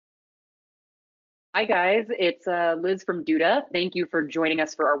Hi guys, it's Liz from Duda. Thank you for joining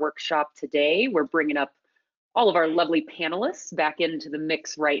us for our workshop today. We're bringing up all of our lovely panelists back into the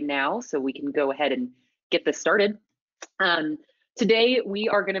mix right now so we can go ahead and get this started. Um, Today, we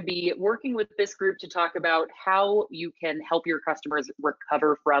are going to be working with this group to talk about how you can help your customers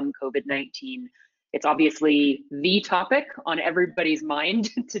recover from COVID-19. It's obviously the topic on everybody's mind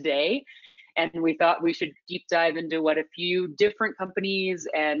today. And we thought we should deep dive into what a few different companies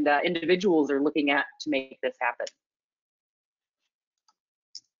and individuals are looking at to make this happen.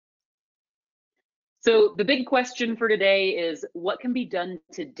 So the big question for today is what can be done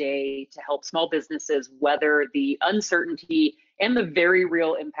today to help small businesses weather the uncertainty and the very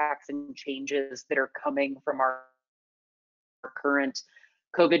real impacts and changes that are coming from our current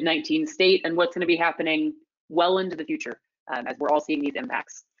COVID-19 state and what's going to be happening well into the future as we're all seeing these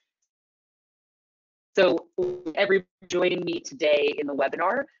impacts. So everybody joining me today in the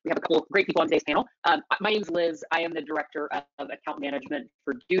webinar, we have a couple of great people on today's panel. My name is Liz. I am the Director of Account Management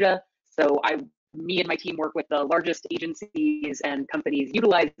for Duda. So me and my team work with the largest agencies and companies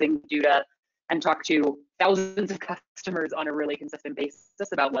utilizing Duda and talk to thousands of customers on a really consistent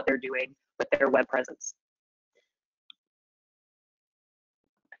basis about what they're doing with their web presence.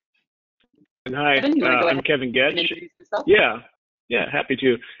 And hi, I'm Kevin Getch. Yeah, happy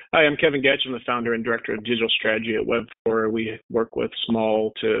to. Hi, I'm Kevin Getch. I'm the founder and director of digital strategy at Webfor. We work with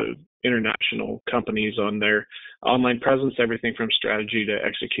small to international companies on their online presence, everything from strategy to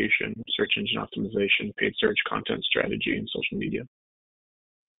execution, search engine optimization, paid search, content strategy, and social media.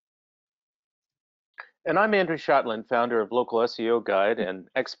 And I'm Andrew Shotland, founder of LocalSEOGuide and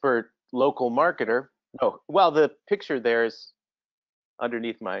expert local marketer. Oh, well, the picture there is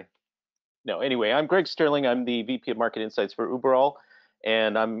underneath my. No, anyway, I'm Greg Sterling. I'm the VP of Market Insights for Uberall,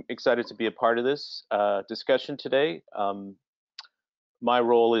 and I'm excited to be a part of this discussion today. My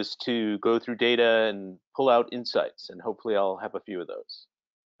role is to go through data and pull out insights, and hopefully I'll have a few of those.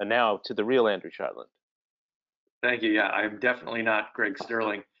 And now to the real Andrew Shotland. Thank you. Yeah, I'm definitely not Greg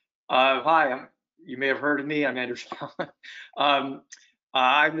Sterling. Hi, you may have heard of me. I'm Andrew Shotland.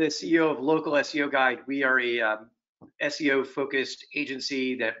 I'm the CEO of LocalSEOGuide. We are a SEO-focused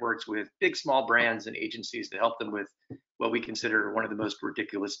agency that works with big, small brands and agencies to help them with what we consider one of the most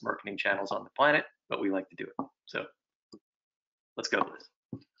ridiculous marketing channels on the planet, but we like to do it. So let's go with this.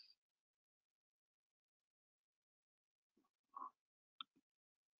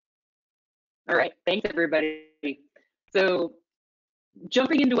 All right, thanks everybody. So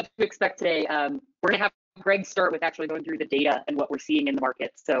jumping into what to expect today, we're going to have Greg start with actually going through the data and what we're seeing in the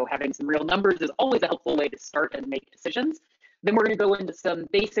market. So having some real numbers is always a helpful way to start and make decisions. Then we're going to go into some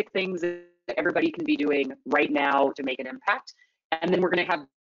basic things that everybody can be doing right now to make an impact. And then we're going to have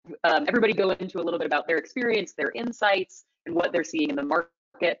everybody go into a little bit about their experience, their insights, and what they're seeing in the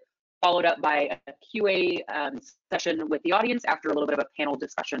market, followed up by a QA session with the audience after a little bit of a panel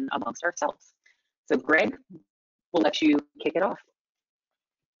discussion amongst ourselves. So Greg, we'll let you kick it off.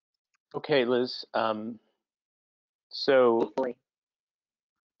 Okay, Liz. So hopefully.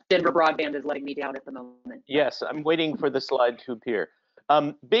 Denver broadband is letting me down at the moment. Yes, I'm waiting for the slide to appear.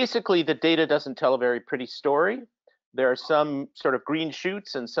 Basically, the data doesn't tell a very pretty story. There are some sort of green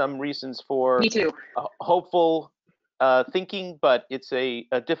shoots and some reasons for me too. Hopeful thinking, but it's a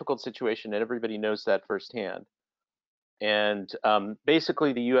difficult situation, and everybody knows that firsthand. And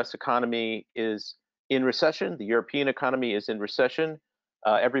basically, the U.S. economy is in recession. The European economy is in recession.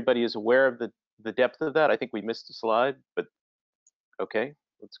 Everybody is aware of the depth of that. I think we missed a slide, but okay,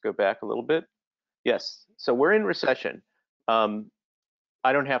 let's go back a little bit. Yes, so we're in recession.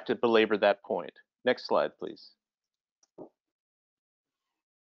 I don't have to belabor that point. Next slide, please.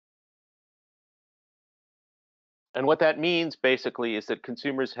 And what that means basically is that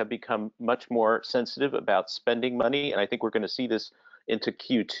consumers have become much more sensitive about spending money, and I think we're going to see this into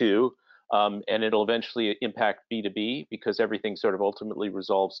Q2. And it'll eventually impact B2B because everything sort of ultimately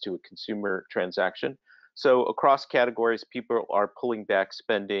resolves to a consumer transaction. So across categories, people are pulling back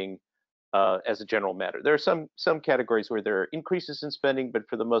spending as a general matter. There are some categories where there are increases in spending, but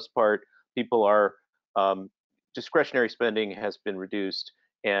for the most part, people are discretionary spending has been reduced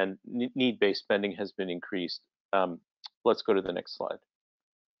and need-based spending has been increased. Let's go to the next slide.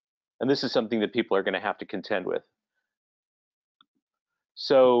 And this is something that people are going to have to contend with.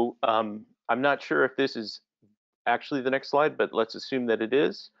 So I'm not sure if this is actually the next slide, but let's assume that it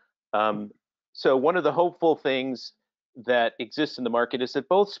is. So one of the hopeful things that exists in the market is that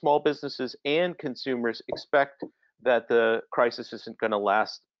both small businesses and consumers expect that the crisis isn't going to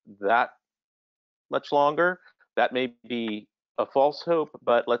last that much longer. That may be a false hope,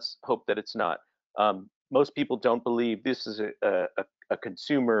 but let's hope that it's not. Most people don't believe this is a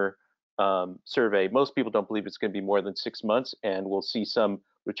consumer survey. Most people don't believe it's going to be more than 6 months, and we'll see some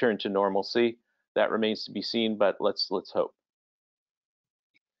return to normalcy. That remains to be seen, but let's hope.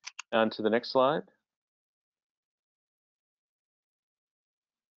 On to the next slide.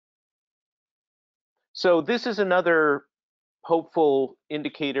 So this is another hopeful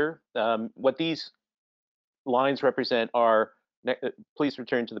indicator. What these lines represent are, please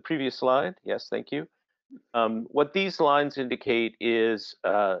return to the previous slide. Yes, thank you. What these lines indicate is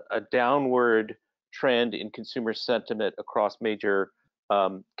a downward trend in consumer sentiment across major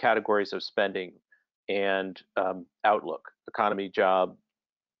categories of spending and outlook: economy, job,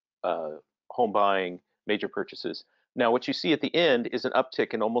 home buying, major purchases. Now, what you see at the end is an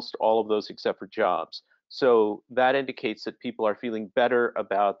uptick in almost all of those except for jobs. So that indicates that people are feeling better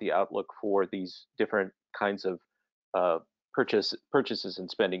about the outlook for these different kinds of purchases and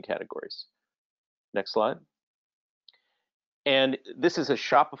spending categories. Next slide. And this is a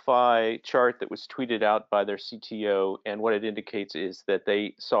Shopify chart that was tweeted out by their CTO, and what it indicates is that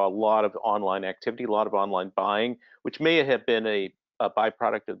they saw a lot of online activity, a lot of online buying, which may have been a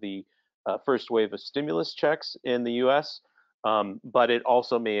byproduct of the first wave of stimulus checks in the US, but it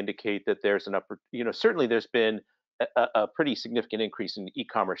also may indicate that there's an upward, certainly there's been a pretty significant increase in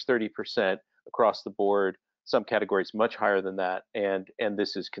e-commerce, 30% across the board, some categories much higher than that, and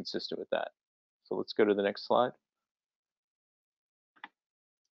this is consistent with that. So let's go to the next slide.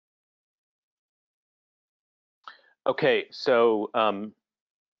 Okay, so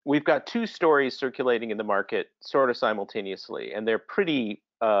we've got two stories circulating in the market sort of simultaneously, and they're pretty,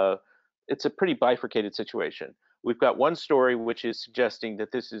 it's a pretty bifurcated situation. We've got one story which is suggesting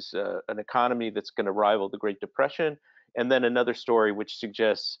that this is an economy that's going to rival the Great Depression, and then another story which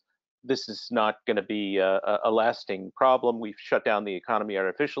suggests this is not going to be a lasting problem. We've shut down the economy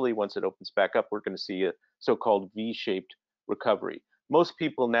artificially. Once it opens back up, we're going to see a so-called V-shaped recovery. Most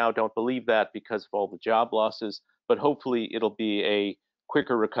people now don't believe that because of all the job losses, but hopefully it'll be a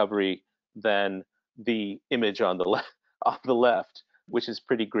quicker recovery than the image on the left, which is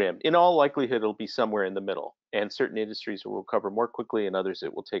pretty grim. In all likelihood, it'll be somewhere in the middle, and certain industries will recover more quickly, and others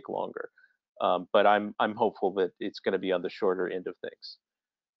it will take longer. But I'm hopeful that it's going to be on the shorter end of things.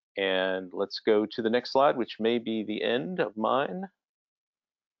 And let's go to the next slide, which may be the end of mine.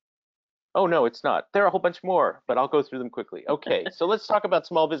 Oh, no, it's not. There are a whole bunch more, but I'll go through them quickly. Okay, so let's talk about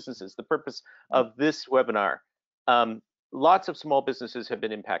small businesses, the purpose of this webinar. Lots of small businesses have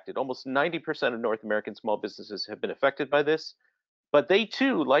been impacted. Almost 90% of North American small businesses have been affected by this, but they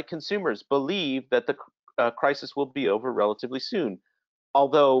too, like consumers, believe that the crisis will be over relatively soon,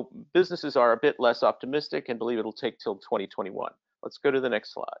 although businesses are a bit less optimistic and believe it'll take till 2021. Let's go to the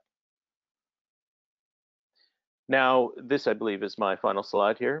next slide. Now, this, I believe, is my final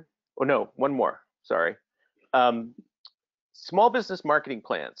slide here. Oh, no, one more, sorry. Small business marketing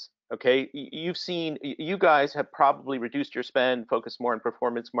plans, okay? You guys have probably reduced your spend, focused more on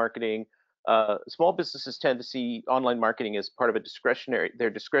performance marketing. Small businesses tend to see online marketing as part of their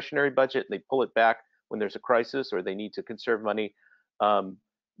discretionary budget, and they pull it back when there's a crisis or they need to conserve money.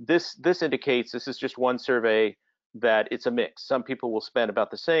 This indicates, this is just one survey, that it's a mix. Some people will spend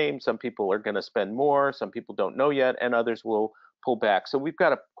about the same, some people are going to spend more, some people don't know yet, and others will pull back. So we've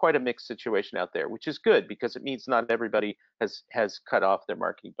got quite a mixed situation out there, which is good because it means not everybody has cut off their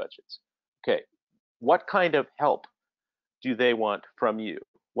marketing budgets. Okay, what kind of help do they want from you?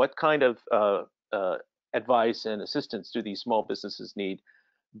 What kind of advice and assistance do these small businesses need?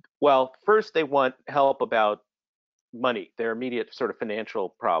 Well, first they want help about money, their immediate sort of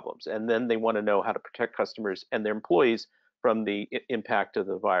financial problems, and then they want to know how to protect customers and their employees from the impact of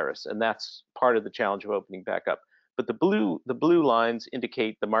the virus, and that's part of the challenge of opening back up. But the blue lines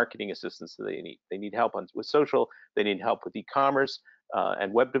indicate the marketing assistance that they need. They need help with social, they need help with e-commerce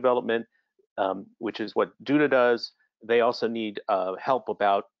and web development, which is what Duda does. They also need help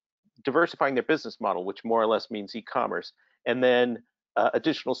about diversifying their business model, which more or less means e-commerce, and then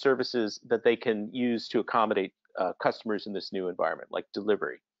additional services that they can use to accommodate customers in this new environment, like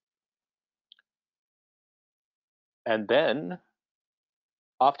delivery. And then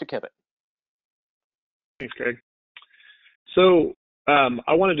off to Kevin. Thanks, Greg. So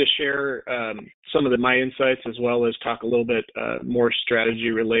I wanted to share some of my insights as well as talk a little bit more strategy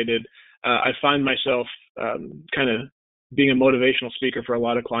related. I find myself kind of being a motivational speaker for a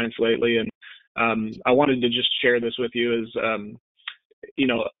lot of clients lately, and I wanted to just share this with you as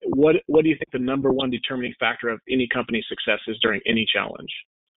what do you think the number one determining factor of any company's success is during any challenge?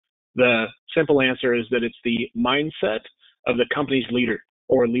 The simple answer is that it's the mindset of the company's leader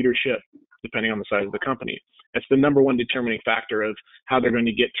or leadership, depending on the size of the company. It's the number one determining factor of how they're going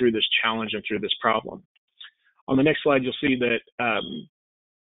to get through this challenge and through this problem. On the next slide, you'll see that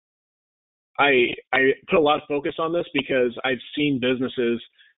I put a lot of focus on this because I've seen businesses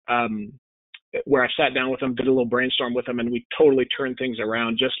where I sat down with them, did a little brainstorm with them, and we totally turned things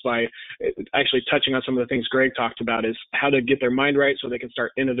around just by actually touching on some of the things Greg talked about, is how to get their mind right so they can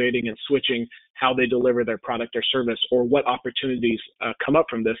start innovating and switching how they deliver their product or service, or what opportunities come up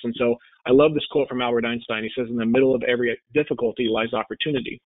from this. And so I love this quote from Albert Einstein. He says, "In the middle of every difficulty lies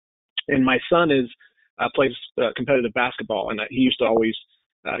opportunity." And my son plays competitive basketball, and he used to always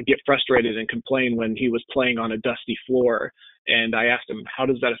get frustrated and complain when he was playing on a dusty floor. And I asked him, "How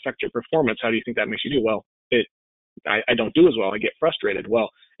does that affect your performance? How do you think that makes you do?" "Well, I don't do as well. I get frustrated." "Well,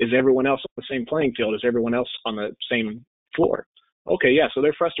 is everyone else on the same playing field? Is everyone else on the same floor?" "Okay, yeah, so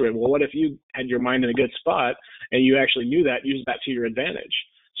they're frustrated." "Well, what if you had your mind in a good spot and you actually knew that, used that to your advantage?"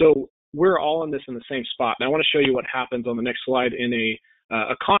 So we're all in this in the same spot. And I want to show you what happens on the next slide in a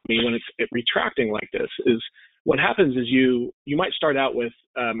economy when it's retracting like this. Is what happens is you might start out with,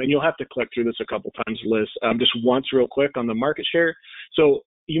 and you'll have to click through this a couple times, Liz, just once real quick on the market share. So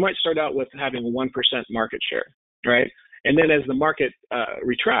you might start out with having 1% market share, right? And then as the market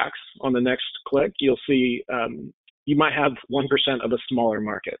retracts on the next click, you'll see you might have 1% of a smaller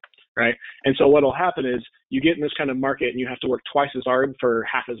market, right? And so what'll happen is you get in this kind of market and you have to work twice as hard for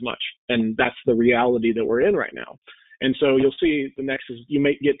half as much. And that's the reality that we're in right now. And so you'll see the next is you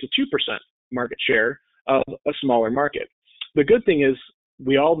may get to 2% market share of a smaller market. The good thing is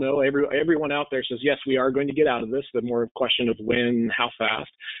we all know, everyone out there says, yes, we are going to get out of this. The more question of when, how fast.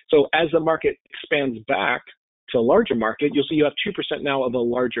 So as the market expands back to a larger market, you'll see you have 2% now of a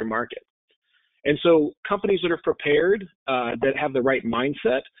larger market. And so companies that are prepared, that have the right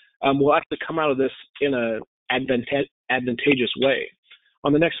mindset, will actually come out of this in an advantageous way.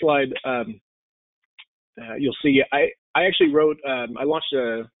 On the next slide, you'll see I actually wrote, I launched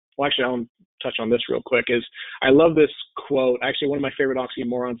I want to touch on this real quick, is I love this quote. Actually, one of my favorite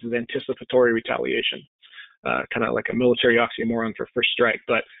oxymorons is anticipatory retaliation, kind of like a military oxymoron for first strike.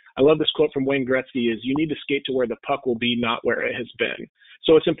 But I love this quote from Wayne Gretzky, is you need to skate to where the puck will be, not where it has been.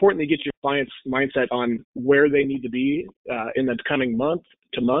 So it's important to get your clients' mindset on where they need to be in the coming months,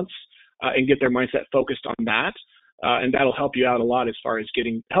 and get their mindset focused on that. And that'll help you out a lot as far as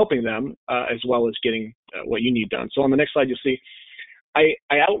helping them as well as getting what you need done. So on the next slide, you'll see I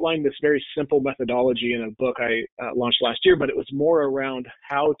outlined this very simple methodology in a book I launched last year, but it was more around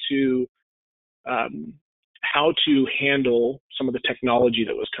how to handle some of the technology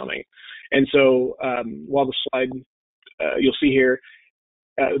that was coming. And so while the slide you'll see here,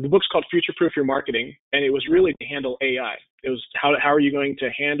 the book's called Future Proof Your Marketing, and it was really to handle AI. It was how are you going to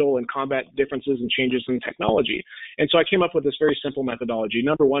handle and combat differences and changes in technology? And so I came up with this very simple methodology.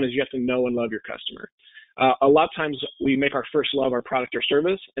 Number one is you have to know and love your customer. A lot of times we make our first love our product or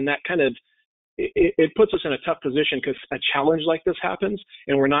service, and that kind of, it puts us in a tough position because a challenge like this happens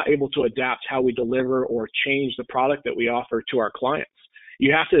and we're not able to adapt how we deliver or change the product that we offer to our clients.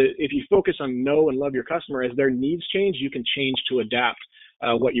 You have to, if you focus on know and love your customer, as their needs change, you can change to adapt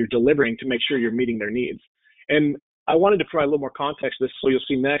what you're delivering to make sure you're meeting their needs. And I wanted to provide a little more context to this, so you'll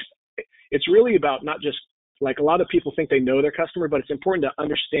see next. It's really about not just, like, a lot of people think they know their customer, but it's important to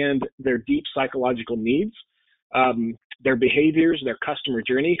understand their deep psychological needs, their behaviors, their customer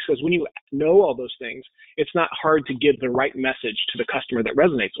journey. Because when you know all those things, it's not hard to give the right message to the customer that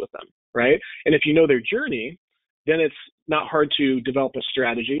resonates with them, right? And if you know their journey, then it's not hard to develop a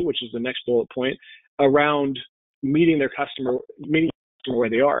strategy, which is the next bullet point, around meeting their customer, where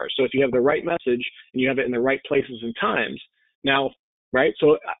they are. So if you have the right message and you have it in the right places and times, now, right?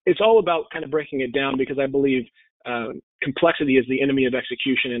 So it's all about kind of breaking it down, because I believe complexity is the enemy of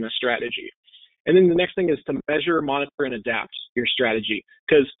execution in a strategy. And then the next thing is to measure, monitor, and adapt your strategy,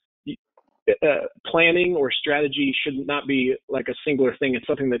 because planning or strategy should not be like a singular thing. It's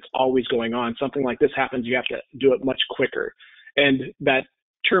something that's always going on. Something like this happens, you have to do it much quicker. And that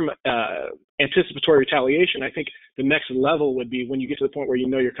term anticipatory retaliation, I think the next level would be when you get to the point where you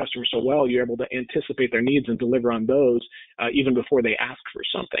know your customer so well, you're able to anticipate their needs and deliver on those even before they ask for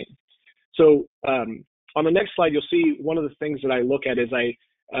something. So on the next slide, you'll see one of the things that I look at is I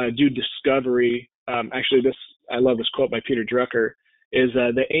do discovery. Actually, I love this quote by Peter Drucker, is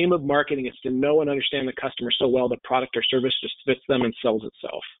the aim of marketing is to know and understand the customer so well the product or service just fits them and sells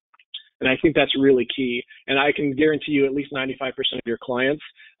itself. And I think that's really key. And I can guarantee you at least 95% of your clients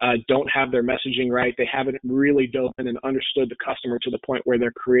don't have their messaging right. They haven't really dove in and understood the customer to the point where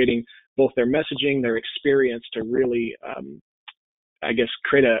they're creating both their messaging, their experience to really, I guess,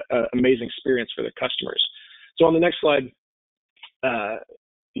 create an amazing experience for the customers. So on the next slide,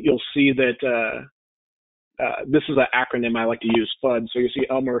 you'll see that this is an acronym I like to use, FUD. So you see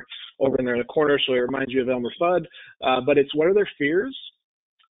Elmer over in there in the corner, so it reminds you of Elmer Fudd. But it's, what are their fears?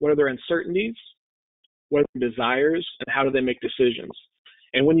 what are their uncertainties, what are their desires, and how do they make decisions.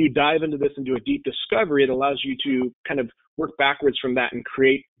 And when you dive into this and do a deep discovery, it allows you to kind of work backwards from that and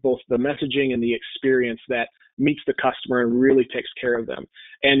create both the messaging and the experience that meets the customer and really takes care of them.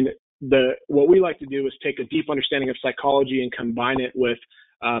 And what we like to do is take a deep understanding of psychology and combine it with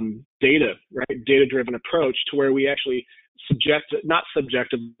data, right? Data-driven approach to where we actually not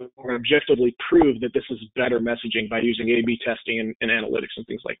subjectively or objectively prove that this is better messaging by using A/B testing and analytics and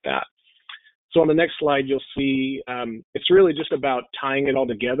things like that. So on the next slide, you'll see it's really just about tying it all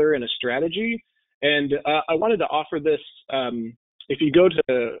together in a strategy. And I wanted to offer this. If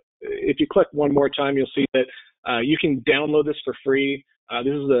you click one more time, you'll see that you can download this for free.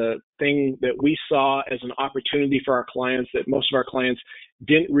 This is a thing that we saw as an opportunity for our clients, that most of our clients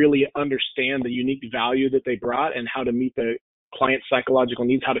didn't really understand the unique value that they brought and how to meet the client's psychological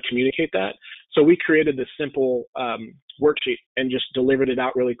needs, how to communicate that. So we created this simple worksheet and just delivered it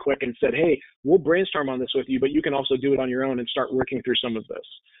out really quick and said, hey, we'll brainstorm on this with you, but you can also do it on your own and start working through some of this.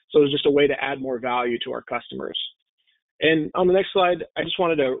 So it was just a way to add more value to our customers. And on the next slide, I just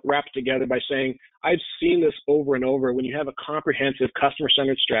wanted to wrap it together by saying I've seen this over and over. When you have a comprehensive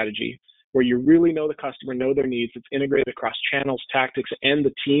customer-centered strategy where you really know the customer, know their needs, it's integrated across channels, tactics, and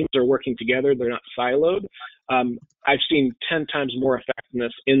the teams are working together, they're not siloed, I've seen 10 times more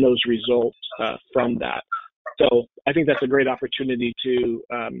effectiveness in those results from that. So I think that's a great opportunity to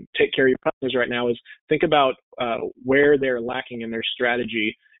take care of your customers right now, is think about where they're lacking in their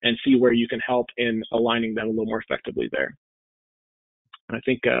strategy and see where you can help in aligning them a little more effectively there. And I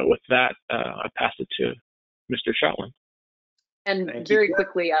think with that, I pass it to Mr. Shotland. And very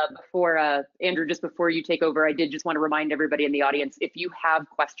quickly, before Andrew, just before you take over, I did just want to remind everybody in the audience, if you have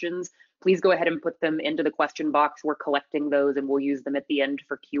questions, please go ahead and put them into the question box. We're collecting those and we'll use them at the end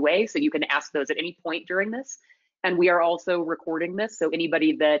for QA. So you can ask those at any point during this. And we are also recording this. So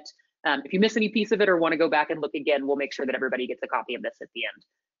anybody that, if you miss any piece of it or want to go back and look again, we'll make sure that everybody gets a copy of this at the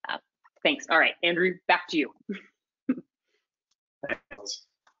end. Thanks. All right, Andrew, back to you. Thanks.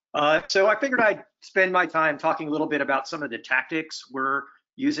 So I figured I'd spend my time talking a little bit about some of the tactics we're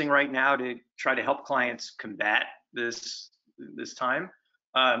using right now to try to help clients combat this time.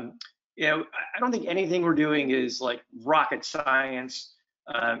 You know, I don't think anything we're doing is like rocket science.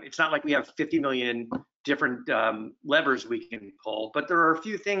 It's not like we have 50 million different levers we can pull, but there are a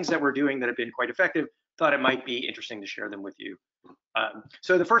few things that we're doing that have been quite effective. Thought it might be interesting to share them with you.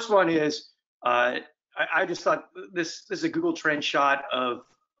 So the first one is, I just thought this is a Google Trend shot of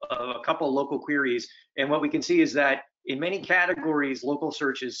a couple of local queries, and what we can see is that in many categories, local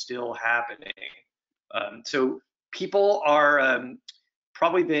search is still happening. So people are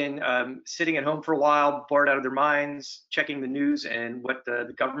probably been sitting at home for a while, bored out of their minds, checking the news and what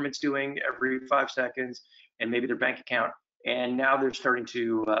the government's doing every 5 seconds, and maybe their bank account, and now they're starting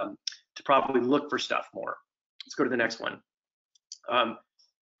to probably look for stuff more. Let's go to the next one.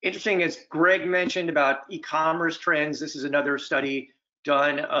 Interesting, as Greg mentioned about e-commerce trends, this is another study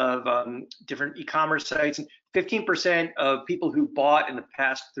done of different e-commerce sites. 15% of people who bought in the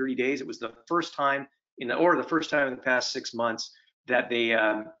past 30 days, it was the first time in the past 6 months that they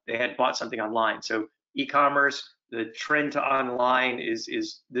had bought something online. So e-commerce, the trend to online is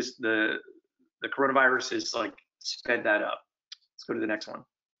the coronavirus is like sped that up. Let's go to the next one.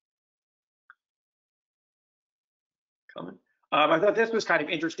 Coming. I thought this was kind of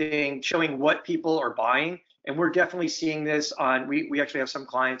interesting, showing what people are buying, and we're definitely seeing this on. We actually have some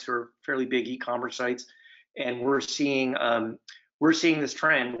clients who are fairly big e-commerce sites, and we're seeing this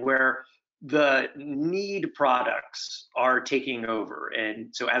trend where the need products are taking over.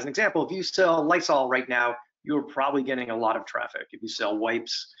 And so, as an example, if you sell Lysol right now, you're probably getting a lot of traffic. If you sell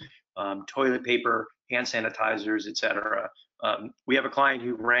wipes, toilet paper, hand sanitizers, etc. We have a client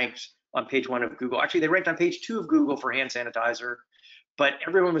who ranked on page 1 of Google. Actually, they ranked on page 2 of Google for hand sanitizer, but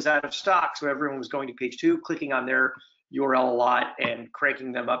everyone was out of stock, so everyone was going to page 2, clicking on their URL a lot and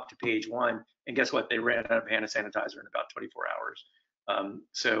cranking them up to page 1. And guess what? They ran out of hand sanitizer in about 24 hours.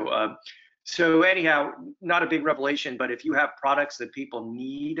 So anyhow, not a big revelation, but if you have products that people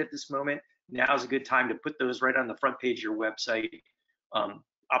need at this moment, now's a good time to put those right on the front page of your website.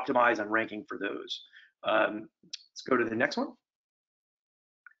 Optimize on ranking for those. Let's go to the next one.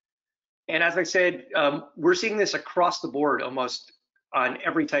 And as I said, we're seeing this across the board almost on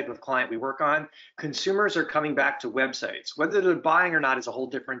every type of client we work on. Consumers are coming back to websites. Whether they're buying or not is a whole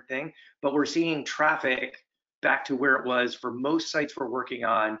different thing, but we're seeing traffic back to where it was for most sites we're working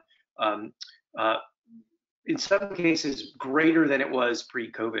on. In some cases, greater than it was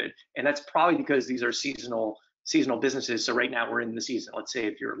pre-COVID. And that's probably because these are seasonal businesses. So right now we're in the season. Let's say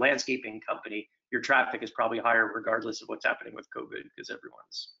if you're a landscaping company your traffic is probably higher regardless of what's happening with COVID, because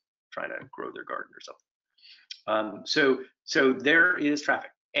everyone's trying to grow their garden or something. So there is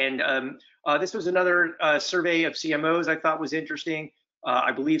traffic. And this was another survey of CMOs I thought was interesting.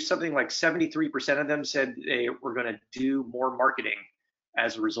 I believe something like 73% of them said they were going to do more marketing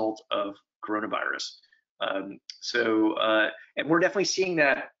as a result of coronavirus. And we're definitely seeing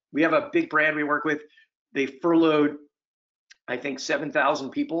that. We have a big brand we work with. They furloughed, I think, 7,000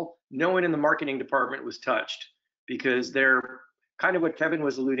 people. No one in the marketing department was touched, because they're kind of what Kevin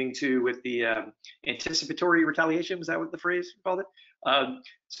was alluding to with the anticipatory retaliation. Was that what the phrase you called it?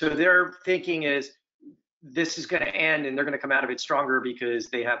 So their thinking is this is going to end, and they're going to come out of it stronger because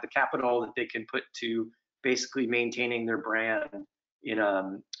they have the capital that they can put to basically maintaining their brand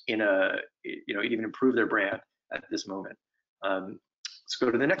even improve their brand at this moment. Let's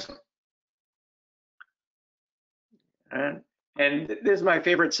go to the next one. And this is my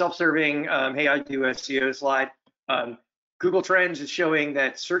favorite self-serving, hey, I do SEO slide. Google Trends is showing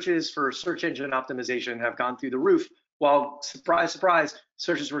that searches for search engine optimization have gone through the roof, while, surprise, surprise,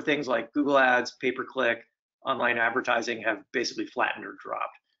 searches for things like Google Ads, pay-per-click, online advertising have basically flattened or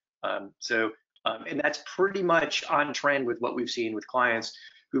dropped. And that's pretty much on trend with what we've seen with clients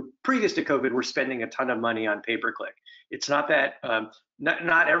who, previous to COVID, were spending a ton of money on pay-per-click. It's not that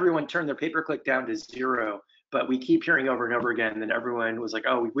not everyone turned their pay-per-click down to zero, but we keep hearing over and over again that everyone was like,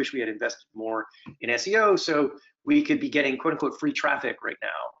 oh, we wish we had invested more in SEO so we could be getting quote unquote free traffic right now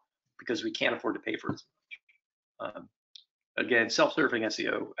because we can't afford to pay for as much. Again, self-serving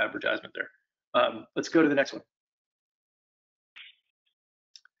SEO advertisement there. Let's go to the next one.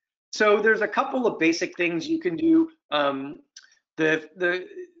 So there's a couple of basic things you can do. The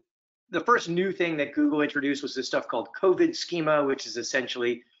first new thing that Google introduced was this stuff called COVID schema, which is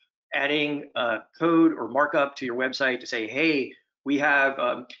essentially adding code or markup to your website to say, hey, we have,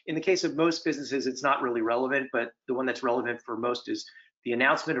 in the case of most businesses, it's not really relevant, but the one that's relevant for most is the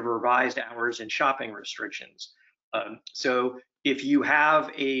announcement of revised hours and shopping restrictions. So if you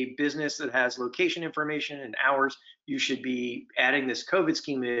have a business that has location information and hours, you should be adding this COVID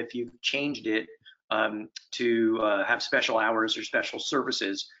schema if you've changed it to have special hours or special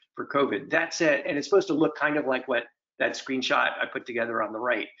services for COVID. That said, and it's supposed to look kind of like what that screenshot I put together on the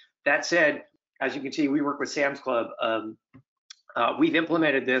right. That said, as you can see, we work with Sam's Club. We've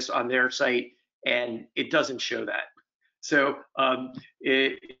implemented this on their site, and it doesn't show that. So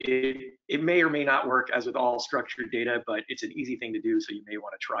it may or may not work, as with all structured data, but it's an easy thing to do, so you may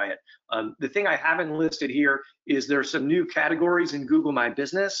want to try it. The thing I haven't listed here is there's some new categories in Google My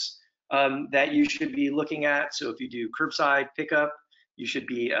Business that you should be looking at. So if you do curbside pickup, you should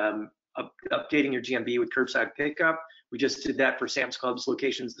be updating your GMB with curbside pickup. We just did that for Sam's Club's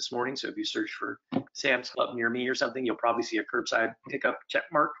locations this morning. So if you search for Sam's Club near me or something, you'll probably see a curbside pickup check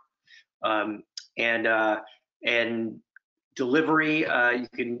mark. And delivery,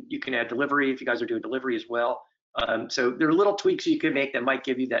 you can add delivery if you guys are doing delivery as well. So there are little tweaks you can make that might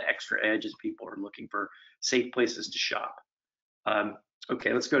give you that extra edge as people are looking for safe places to shop.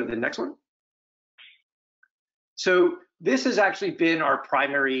 Okay, let's go to the next one. So this has actually been our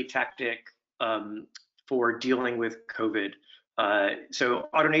primary tactic for dealing with COVID. So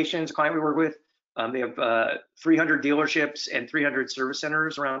AutoNation's a client we work with. They have 300 dealerships and 300 service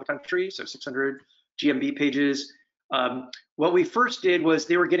centers around the country, so 600 GMB pages. What we first did was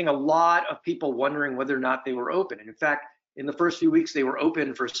they were getting a lot of people wondering whether or not they were open. And in fact, in the first few weeks, they were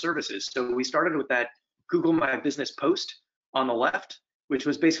open for services. So we started with that Google My Business post on the left, which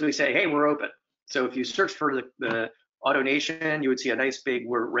was basically saying, hey, we're open. So if you search for the AutoNation, you would see a nice big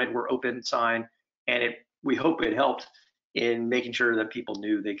red "We're open" sign, and we hope it helped in making sure that people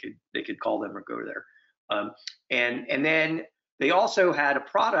knew they could call them or go there. And then they also had a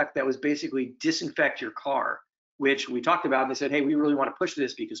product that was basically disinfect your car, which we talked about. And they said, hey, we really want to push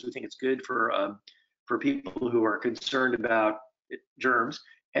this because we think it's good for people who are concerned about germs.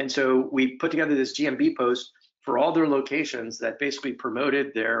 And so we put together this GMB post for all their locations that basically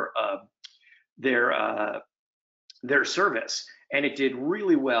promoted their service, and it did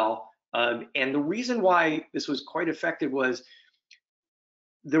really well. And the reason why this was quite effective was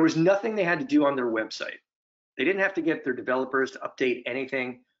there was nothing they had to do on their website. They didn't have to get their developers to update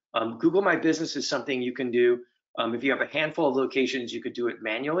anything. Google My Business is something you can do. If you have a handful of locations, you could do it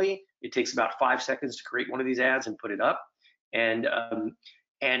manually. It takes about 5 seconds to create one of these ads and put it up. And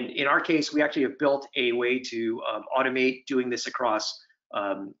in our case, we actually have built a way to automate doing this across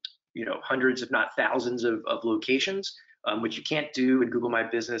hundreds, if not thousands of locations, which you can't do in Google My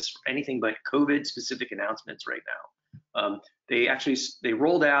Business for anything but COVID-specific announcements right now. They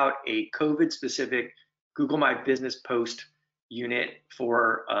rolled out a COVID-specific Google My Business post unit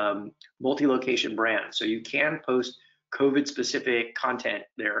for multi-location brands. So you can post COVID-specific content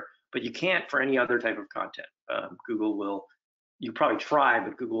there, but you can't for any other type of content. Google will, you probably try,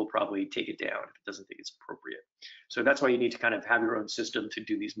 but Google will probably take it down if it doesn't think it's appropriate. So that's why you need to kind of have your own system to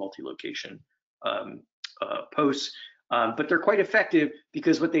do these multi-location posts. But they're quite effective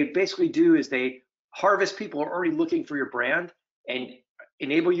because what they basically do is they harvest people who are already looking for your brand and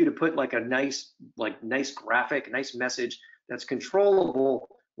enable you to put like a nice graphic, nice message that's controllable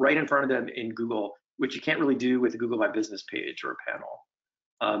right in front of them in Google, which you can't really do with a Google My Business page or a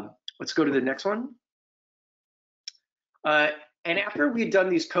panel. Let's go to the next one. And after we'd done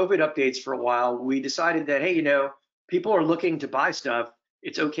these COVID updates for a while, we decided that, hey, you know, people are looking to buy stuff.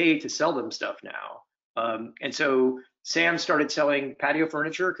 It's okay to sell them stuff now. And so Sam started selling patio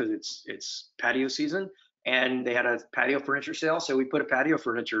furniture because it's patio season, and they had a patio furniture sale. So we put a patio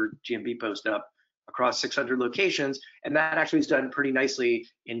furniture GMB post up across 600 locations, and that actually has done pretty nicely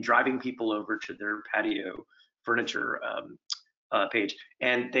in driving people over to their patio furniture page.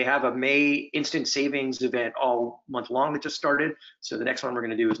 And they have a May instant savings event all month long that just started. So the next one we're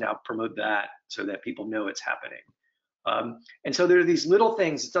going to do is now promote that so that people know it's happening. And so there are these little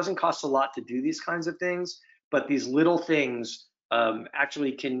things. It doesn't cost a lot to do these kinds of things, but these little things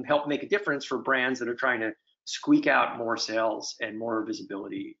actually can help make a difference for brands that are trying to squeak out more sales and more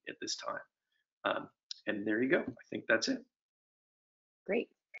visibility at this time. And there you go. I think that's it. Great.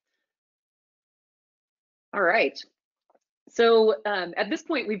 All right. So at this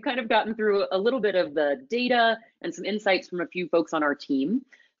point, we've kind of gotten through a little bit of the data and some insights from a few folks on our team.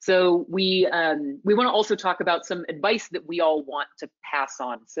 So we want to also talk about some advice that we all want to pass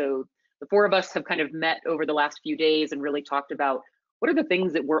on. So the four of us have kind of met over the last few days and really talked about what are the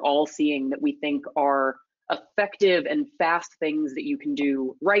things that we're all seeing that we think are effective and fast things that you can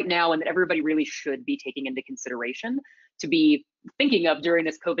do right now and that everybody really should be taking into consideration to be thinking of during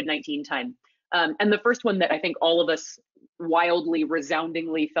this COVID-19 time. And the first one that I think all of us wildly,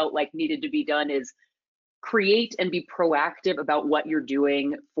 resoundingly felt like needed to be done is create and be proactive about what you're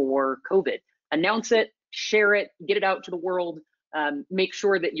doing for COVID. Announce it, share it, get it out to the world. Make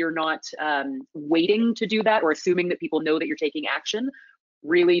sure that you're not waiting to do that or assuming that people know that you're taking action.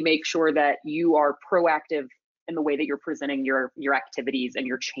 Really make sure that you are proactive in the way that you're presenting your activities and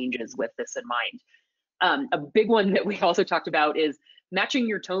your changes with this in mind. A big one that we also talked about is matching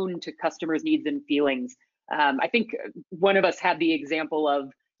your tone to customers' needs and feelings. I think one of us had the example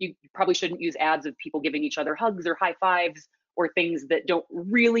of you probably shouldn't use ads of people giving each other hugs or high fives or things that don't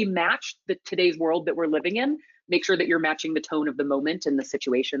really match today's world that we're living in. Make sure that you're matching the tone of the moment and the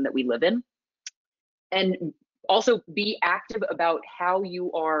situation that we live in. And also be active about how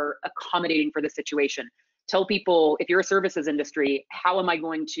you are accommodating for the situation. Tell people, if you're a services industry, how am I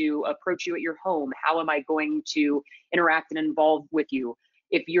going to approach you at your home? How am I going to interact and involve with you?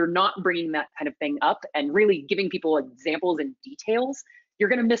 If you're not bringing that kind of thing up and really giving people examples and details, you're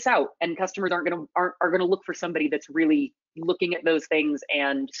going to miss out, and customers are going to look for somebody that's really looking at those things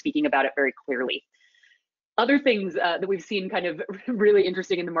and speaking about it very clearly. Other things that we've seen kind of really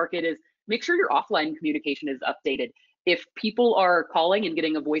interesting in the market is make sure your offline communication is updated. If people are calling and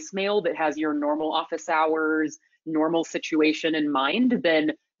getting a voicemail that has your normal office hours, normal situation in mind,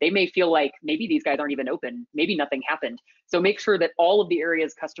 then they may feel like maybe these guys aren't even open, maybe nothing happened. So make sure that all of the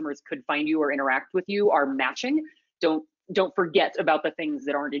areas customers could find you or interact with you are matching. Don't forget about the things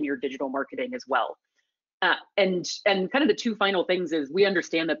that aren't in your digital marketing as well. And kind of the two final things is we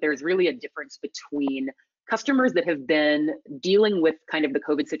understand that there's really a difference between customers that have been dealing with kind of the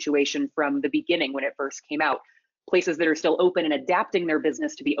COVID situation from the beginning when it first came out, places that are still open and adapting their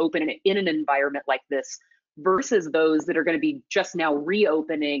business to be open in an environment like this, versus those that are going to be just now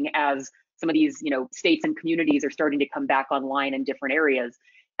reopening as some of these, states and communities are starting to come back online in different areas.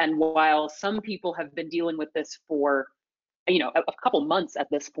 And while some people have been dealing with this for a couple months at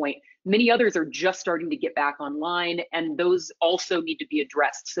this point, many others are just starting to get back online, and those also need to be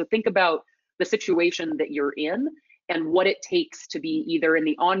addressed. So think about the situation that you're in and what it takes to be either in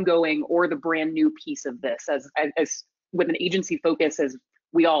the ongoing or the brand new piece of this. As with an agency focus, as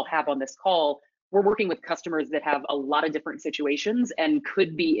we all have on this call, we're working with customers that have a lot of different situations and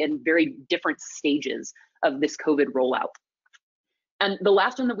could be in very different stages of this COVID rollout. And the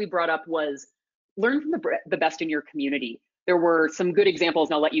last one that we brought up was learn from the best in your community. There were some good examples,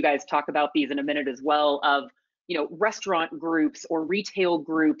 and I'll let you guys talk about these in a minute as well, of restaurant groups or retail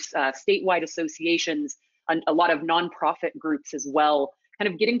groups, statewide associations, and a lot of nonprofit groups as well,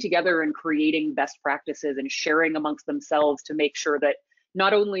 kind of getting together and creating best practices and sharing amongst themselves to make sure that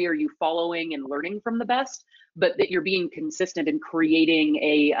not only are you following and learning from the best, but that you're being consistent in creating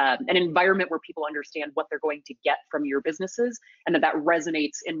an environment where people understand what they're going to get from your businesses, and that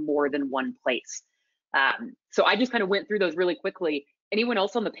resonates in more than one place. So I just kind of went through those really quickly. Anyone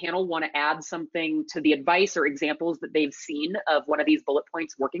else on the panel want to add something to the advice or examples that they've seen of one of these bullet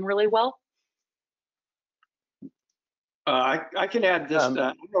points working really well? I can add this.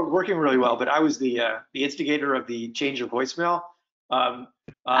 Working really well, but I was the instigator of the change of voicemail.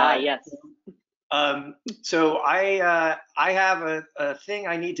 Yes. So I have a thing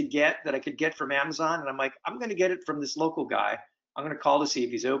I need to get that I could get from Amazon, and I'm like, I'm going to get it from this local guy. I'm going to call to see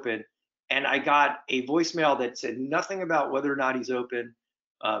if he's open. And I got a voicemail that said nothing about whether or not he's open,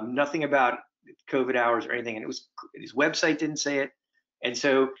 nothing about COVID hours or anything. And his website didn't say it. And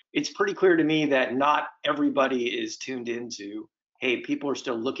so it's pretty clear to me that not everybody is tuned into, hey, people are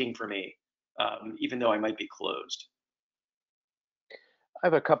still looking for me, even though I might be closed. I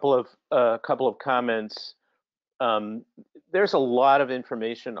have a couple of comments. There's a lot of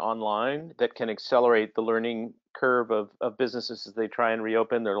information online that can accelerate the learning curve of businesses as they try and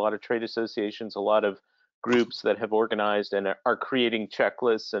reopen. There are a lot of trade associations, a lot of groups that have organized and are creating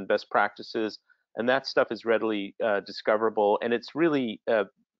checklists and best practices, and that stuff is readily discoverable, and it's really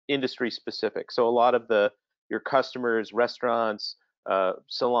industry specific. So a lot of your customers, restaurants,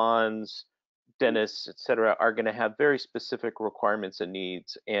 salons, dentists, et cetera, are going to have very specific requirements and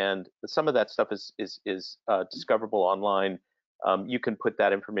needs, and some of that stuff is discoverable online. You can put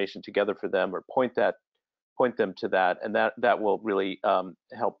that information together for them or point them to that, and that will really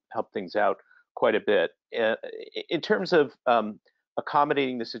help things out quite a bit. In terms of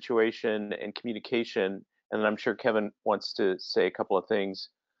accommodating the situation and communication, and I'm sure Kevin wants to say a couple of things.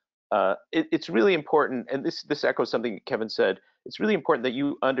 It's really important, and this echoes something Kevin said. It's really important that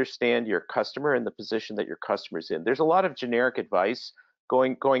you understand your customer and the position that your customer's in. There's a lot of generic advice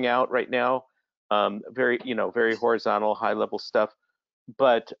going out right now, very horizontal, high level stuff.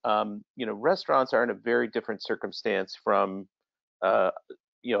 But restaurants are in a very different circumstance from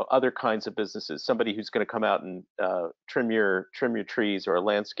other kinds of businesses. Somebody who's going to come out and trim your trees, or a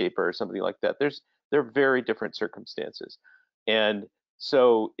landscaper or something like that. They're very different circumstances, and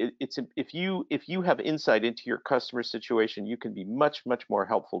so if you have insight into your customer situation, you can be much more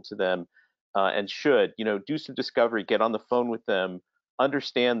helpful to them, and should do some discovery, get on the phone with them,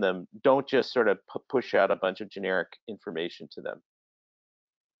 understand them. Don't just sort of push out a bunch of generic information to them.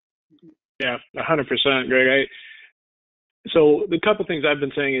 Yeah, 100%, Greg. So the couple things I've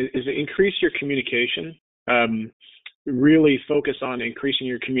been saying is increase your communication. Really focus on increasing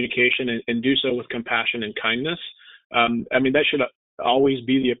your communication, and do so with compassion and kindness. That should always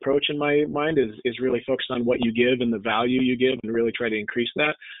be the approach in my mind, is really focus on what you give and the value you give, and really try to increase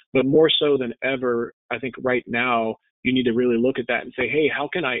that. But more so than ever, I think right now you need to really look at that and say, hey, how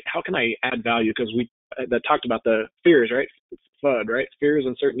can I add value? Because we talked about the fears, right? FUD, right? Fears,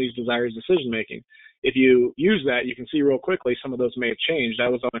 uncertainties, desires, decision making. If you use that, you can see real quickly some of those may have changed. I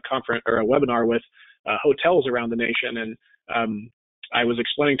was on a conference or a webinar with hotels around the nation, and I was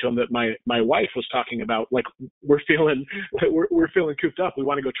explaining to them that my wife was talking about, like, we're feeling cooped up. We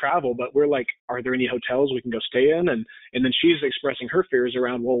want to go travel, but we're like, are there any hotels we can go stay in? And then she's expressing her fears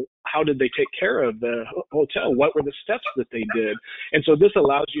around, well, how did they take care of the hotel? What were the steps that they did? And so this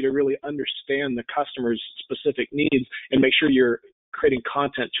allows you to really understand the customer's specific needs and make sure you're creating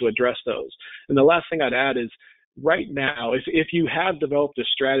content to address those. And the last thing I'd add is, right now, if you have developed a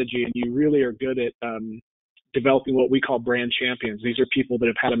strategy and you really are good at developing what we call brand champions. These are people that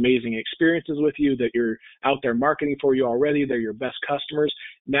have had amazing experiences with you, that you're out there marketing for you already. They're your best customers.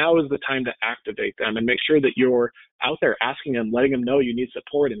 Now is the time to activate them and make sure that you're out there asking them, letting them know you need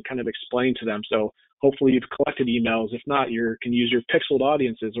support, and kind of explain to them. So hopefully you've collected emails. If not, you can use your pixeled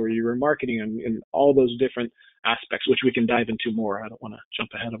audiences or your remarketing and all those different aspects, which we can dive into more. I don't want to jump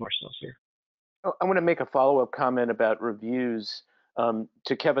ahead of ourselves here. I want to make a follow-up comment about reviews,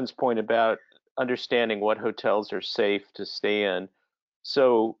 to Kevin's point about understanding what hotels are safe to stay in.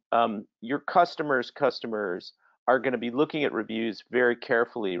 So your customers are going to be looking at reviews very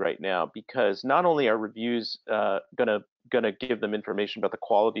carefully right now, because not only are reviews going to give them information about the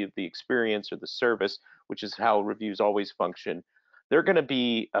quality of the experience or the service, which is how reviews always function, they're going to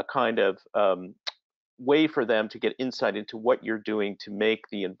be a kind of way for them to get insight into what you're doing to make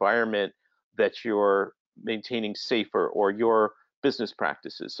the environment that you're maintaining safer, or your business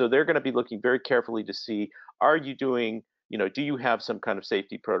practices. So they're going to be looking very carefully to see, are you doing, do you have some kind of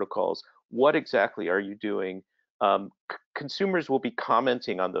safety protocols? What exactly are you doing? Consumers will be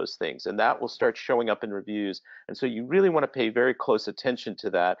commenting on those things, and that will start showing up in reviews. And so you really want to pay very close attention to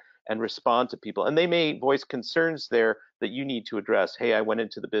that and respond to people. And they may voice concerns there that you need to address. Hey, I went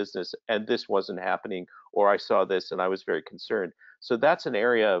into the business and this wasn't happening, or I saw this and I was very concerned. So that's an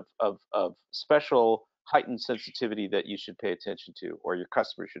area of special heightened sensitivity that you should pay attention to, or your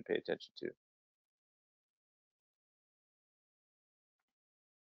customers should pay attention to.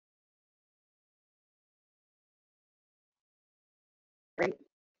 Great.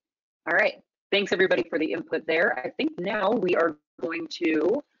 All right. Thanks everybody for the input there. I think now we are going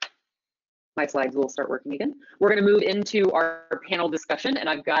to, my slides will start working again. We're going to move into our panel discussion, and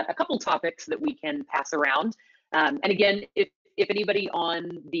I've got a couple topics that we can pass around. And again, if anybody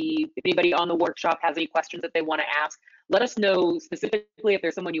on the workshop has any questions that they want to ask, let us know specifically if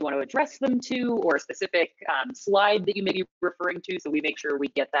there's someone you want to address them to, or a specific slide that you may be referring to, so we make sure we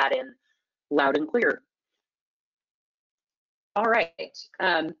get that in loud and clear. All right,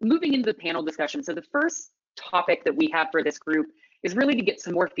 moving into the panel discussion. So the first topic that we have for this group is really to get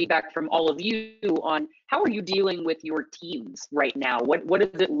some more feedback from all of you on how are you dealing with your teams right now? What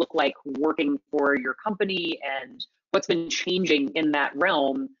does it look like working for your company, and what's been changing in that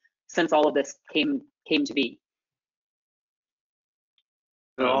realm since all of this came to be?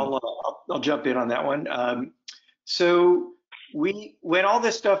 So I'll jump in on that one. So when all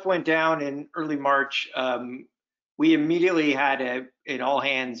this stuff went down in early March, we immediately had an all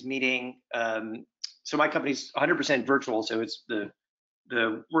hands meeting. So my company's 100% virtual, so it's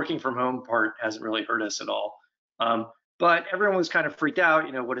the working from home part hasn't really hurt us at all. But everyone was kind of freaked out.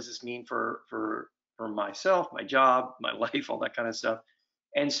 You know, what does this mean for myself, my job, my life, all that kind of stuff.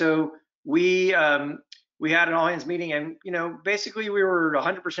 And so we had an all hands meeting, and basically we were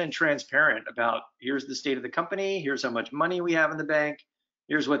 100% transparent about here's the state of the company, here's how much money we have in the bank,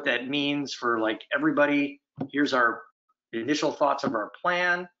 here's what that means for like everybody. Here's our initial thoughts of our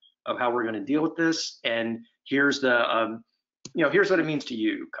plan of how we're going to deal with this, and here's the here's what it means to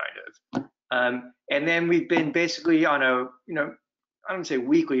you, kind of. And then we've been basically on a I don't say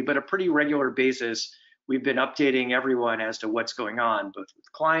weekly, but a pretty regular basis. We've been updating everyone as to what's going on, both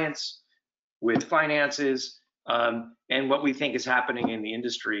with clients, with finances, and what we think is happening in the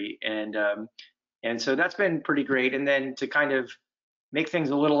industry, and so that's been pretty great. And then to kind of make things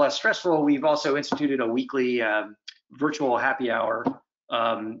a little less stressful, we've also instituted a weekly virtual happy hour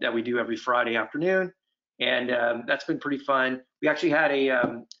that we do every Friday afternoon, and that's been pretty fun. We actually had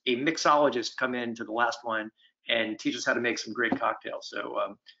a mixologist come in to the last one and teach us how to make some great cocktails.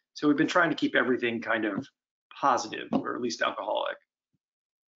 So we've been trying to keep everything kind of positive, or at least alcoholic.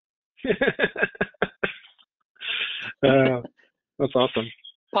 That's awesome.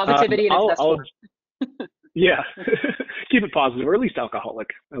 Positivity in its best form. Yeah, keep it positive, or at least alcoholic.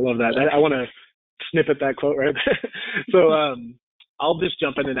 I love that. I want to snippet that quote right there. So I'll just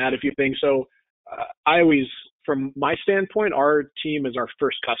jump in and add a few things. So I always, from my standpoint, our team is our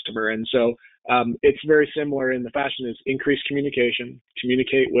first customer. And so it's very similar in the fashion is increased communication,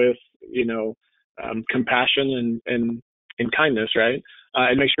 communicate with, compassion and kindness, right?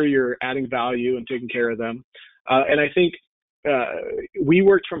 And make sure you're adding value and taking care of them. And I think we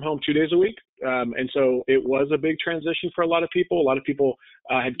worked from home 2 days a week. And so it was a big transition for a lot of people. A lot of people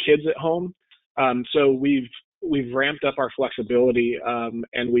had kids at home. So we've ramped up our flexibility,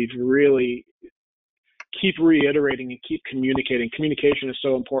 and we've really keep reiterating and keep communicating. Communication is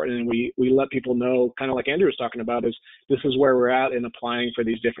so important, and we let people know, kind of like Andrew was talking about, is this is where we're at in applying for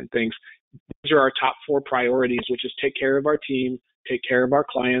these different things. These are our top 4 priorities, which is take care of our team, take care of our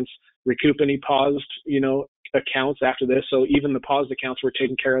clients, recoup any paused, accounts after this. So even the paused accounts, we're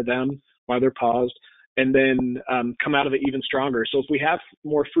taking care of them while they're paused, and then come out of it even stronger. So if we have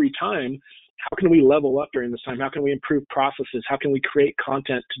more free time, how can we level up during this time? How can we improve processes? How can we create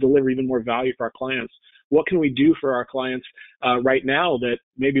content to deliver even more value for our clients? What can we do for our clients right now that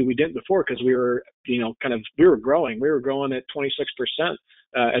maybe we didn't before, because we were, we were growing. We were growing at 26%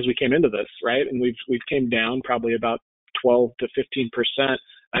 as we came into this, right? And we've came down probably about 12 to 15%,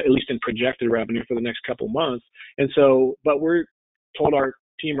 at least in projected revenue for the next couple months. And so, but we're told our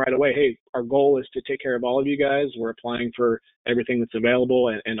team right away, hey, our goal is to take care of all of you guys. We're applying for everything that's available,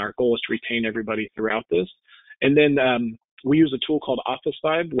 and our goal is to retain everybody throughout this. And then we use a tool called Office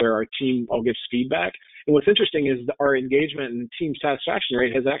Vibe, where our team all gives feedback. And what's interesting is our engagement and team satisfaction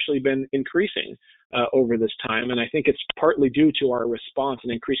rate has actually been increasing over this time. And I think it's partly due to our response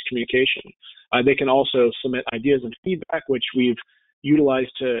and increased communication. They can also submit ideas and feedback, which we've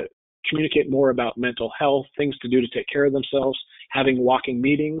utilized to communicate more about mental health, things to do to take care of themselves, having walking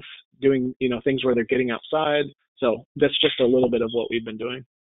meetings, doing, things where they're getting outside. So that's just a little bit of what we've been doing.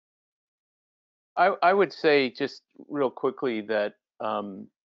 I would say just real quickly that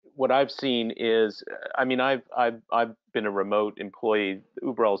what I've seen is, I mean, I've been a remote employee.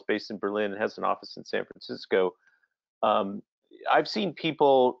 Uberall is based in Berlin and has an office in San Francisco. I've seen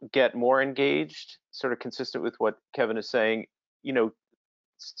people get more engaged, sort of consistent with what Kevin is saying. You know,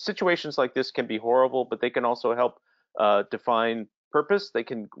 situations like this can be horrible, but they can also help define purpose. They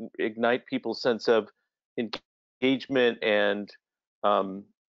can ignite people's sense of engagement and,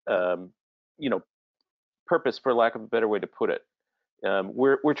 you know, purpose, for lack of a better way to put it.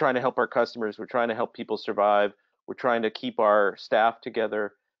 We're trying to help our customers. We're trying to help people survive. We're trying to keep our staff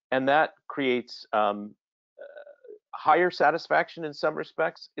together, and that creates higher satisfaction in some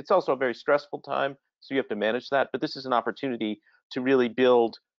respects. It's also a very stressful time, so you have to manage that. But this is an opportunity to really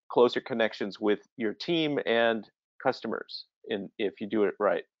build closer connections with your team and customers, if you do it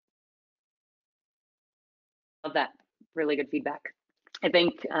right. Love that. Really good feedback. I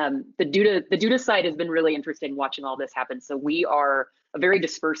think the Duda side has been really interesting watching all this happen. So we are a very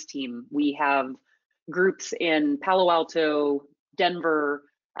dispersed team. We have groups in Palo Alto, Denver,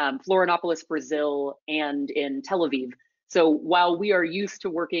 Florianopolis, Brazil, and in Tel Aviv. So while we are used to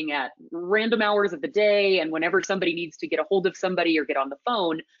working at random hours of the day and whenever somebody needs to get a hold of somebody or get on the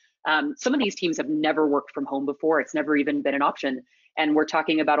phone, some of these teams have never worked from home before. It's never even been an option. And we're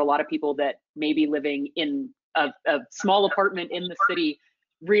talking about a lot of people that may be living in a small apartment in the city,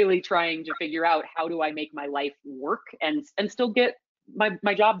 really trying to figure out, how do I make my life work and still get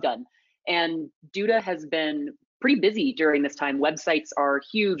my job done? And Duda has been pretty busy during this time. Websites are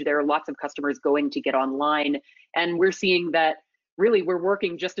huge. There are lots of customers going to get online. And we're seeing that really we're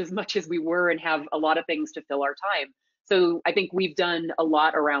working just as much as we were and have a lot of things to fill our time. So I think we've done a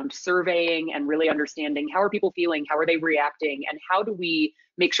lot around surveying and really understanding, how are people feeling, how are they reacting, and how do we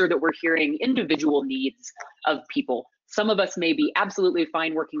make sure that we're hearing individual needs of people. Some of us may be absolutely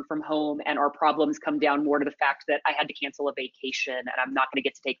fine working from home, and our problems come down more to the fact that I had to cancel a vacation and I'm not going to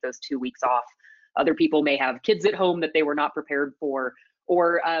get to take those 2 weeks off. Other people may have kids at home that they were not prepared for,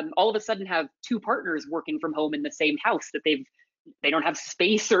 or all of a sudden have two partners working from home in the same house that they don't have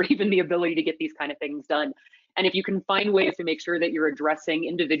space or even the ability to get these kind of things done. And if you can find ways to make sure that you're addressing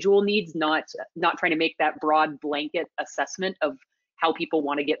individual needs, not trying to make that broad blanket assessment of how people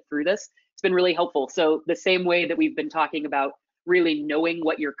want to get through this, it's been really helpful. So the same way that we've been talking about really knowing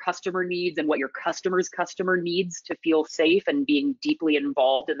what your customer needs and what your customer's customer needs to feel safe and being deeply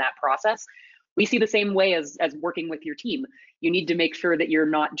involved in that process, we see the same way as working with your team. You need to make sure that you're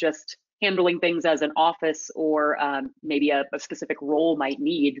not just handling things as an office or maybe a specific role might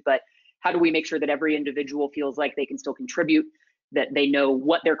need, but how do we make sure that every individual feels like they can still contribute, that they know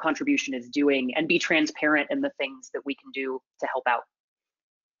what their contribution is doing, and be transparent in the things that we can do to help out.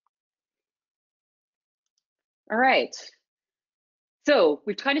 All right. So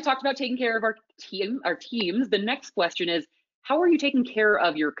we've kind of talked about taking care of our teams. The next question is, how are you taking care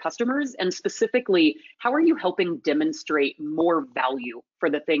of your customers? And specifically, how are you helping demonstrate more value for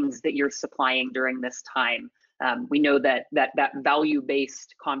the things that you're supplying during this time? We know that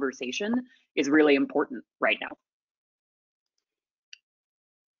value-based conversation is really important right now.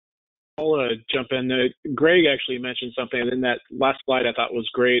 I'll jump in. Greg actually mentioned something in that last slide I thought was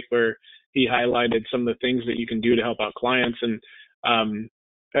great, where he highlighted some of the things that you can do to help out clients. And,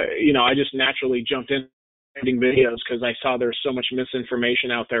 you know, I just naturally jumped in editing videos because I saw there's so much misinformation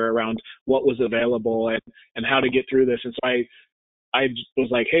out there around what was available and how to get through this. And so I was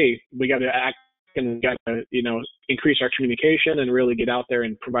like, hey, we got to act and we got to, you know, increase our communication and really get out there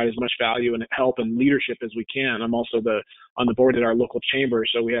and provide as much value and help and leadership as we can. I'm also on the board at our local chamber,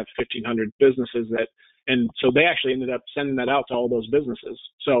 so we have 1,500 businesses and so they actually ended up sending that out to all those businesses.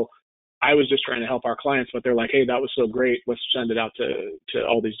 So I was just trying to help our clients, but they're like, hey, that was so great. Let's send it out to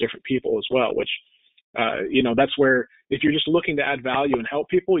all these different people as well, which, you know, that's where if you're just looking to add value and help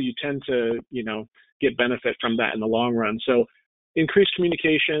people, you tend to, you know, get benefit from that in the long run. So increased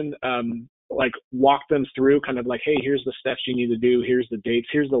communication, like walk them through kind of like, hey, here's the steps you need to do. Here's the dates.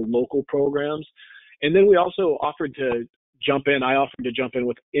 Here's the local programs. And then we also offered to jump in. I offered to jump in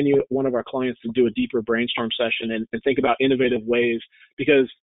with any one of our clients to do a deeper brainstorm session and think about innovative ways, because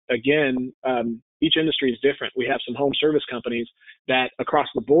again, each industry is different. We have some home service companies that across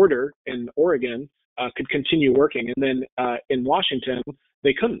the border in Oregon could continue working. And then in Washington,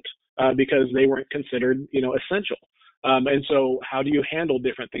 they couldn't because they weren't considered, you know, essential. And so how do you handle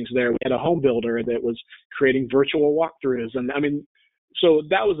different things there? We had a home builder that was creating virtual walkthroughs. And I mean, so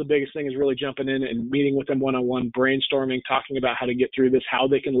that was the biggest thing, is really jumping in and meeting with them one-on-one, brainstorming, talking about how to get through this, how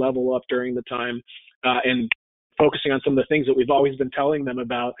they can level up during the time, and focusing on some of the things that we've always been telling them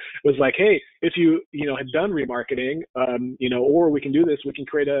about. Was like, hey, if you had done remarketing, or we can do this, we can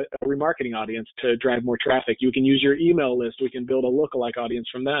create a remarketing audience to drive more traffic. You can use your email list. We can build a lookalike audience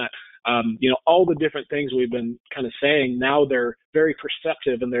from that. All the different things we've been kind of saying, now they're very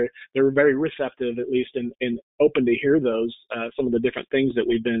perceptive, and they're very receptive, at least, and open to hear those, some of the different things that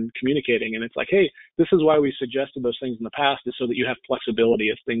we've been communicating. And it's like, hey, this is why we suggested those things in the past, is so that you have flexibility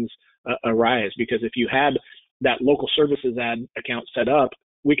as things arise. Because if you had that local services ad account set up,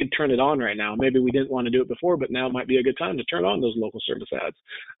 we could turn it on right now. Maybe we didn't want to do it before, but now might be a good time to turn on those local service ads.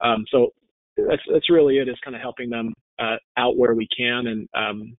 So that's really it, is kind of helping them out where we can,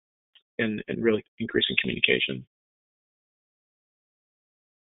 and really increasing communication.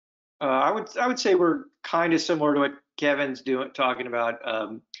 I would say we're kind of similar to what Kevin's talking about.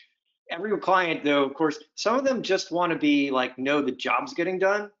 Every client, though, of course, some of them just want to be like, know the job's getting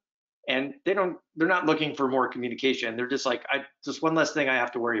done, and they're not looking for more communication. They're just like, just one less thing I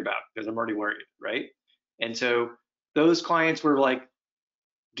have to worry about because I'm already worried, right? And so those clients were like,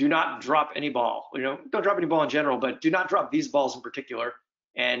 do not drop any ball. Don't drop any ball in general, but do not drop these balls in particular,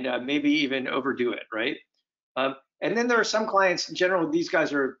 and maybe even overdo it, right? And then there are some clients, in general, these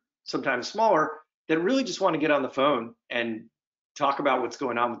guys are sometimes smaller, that really just want to get on the phone and talk about what's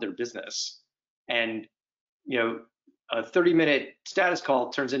going on with their business. And a 30-minute status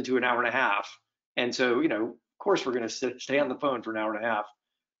call turns into an hour and a half. And so, of course, we're going to stay on the phone for an hour and a half,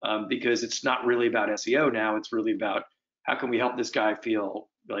 because it's not really about SEO now. It's really about how can we help this guy feel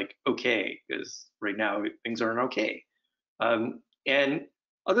like okay, because right now things aren't okay. And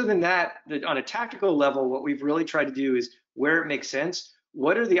other than that, on a tactical level, what we've really tried to do is, where it makes sense,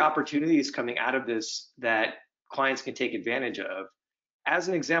 what are the opportunities coming out of this that clients can take advantage of? As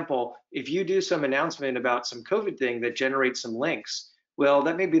an example, if you do some announcement about some COVID thing that generates some links, well,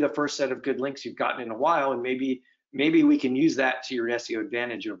 that may be the first set of good links you've gotten in a while, and maybe we can use that to your SEO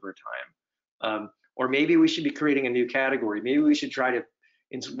advantage over time. Or maybe we should be creating a new category. Maybe we should try to,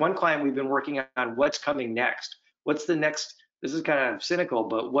 in one client we've been working on what's coming next. What's the next, this is kind of cynical,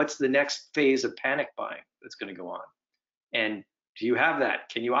 but what's the next phase of panic buying that's going to go on? And do you have that?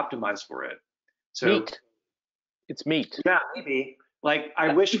 Can you optimize for it? So meat. It's meat. Yeah, maybe. Like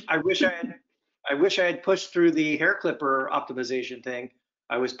I wish I had pushed through the hair clipper optimization thing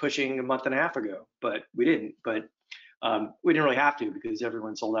I was pushing a month and a half ago, but we didn't. But we didn't really have to, because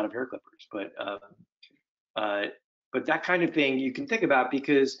everyone sold out of hair clippers. But that kind of thing you can think about,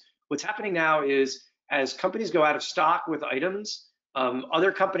 because what's happening now is, as companies go out of stock with items,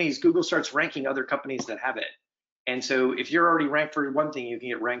 other companies, Google starts ranking other companies that have it. And so if you're already ranked for one thing, you can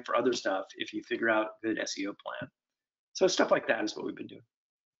get ranked for other stuff if you figure out a good SEO plan. So stuff like that is what we've been doing.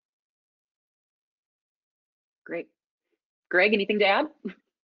 Great. Greg, anything to add?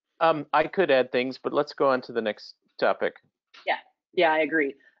 I could add things, but let's go on to the next topic. Yeah, I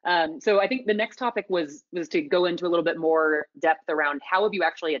agree. So I think the next topic was to go into a little bit more depth around how have you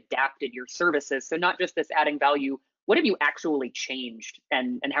actually adapted your services? So not just this adding value, what have you actually changed,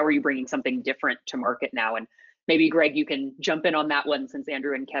 and how are you bringing something different to market now? And maybe Greg, you can jump in on that one, since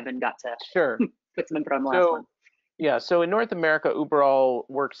Andrew and Kevin got to put some input on the last one. Yeah, so in North America, Uberall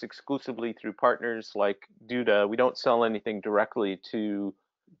works exclusively through partners like Duda. We don't sell anything directly to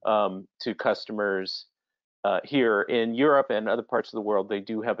customers here. In Europe and other parts of the world, they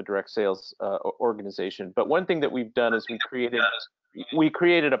do have a direct sales organization. But one thing that we've done is we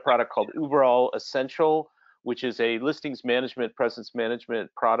created a product called Uberall Essential, which is a listings management, presence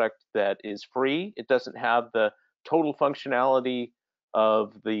management product that is free. It doesn't have the total functionality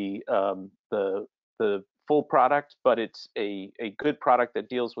of the full product, but it's a good product that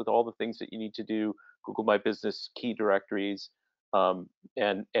deals with all the things that you need to do, Google My Business, key directories,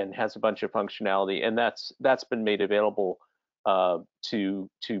 and has a bunch of functionality. And that's been made available to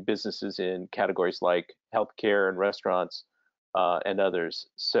businesses in categories like healthcare and restaurants and others.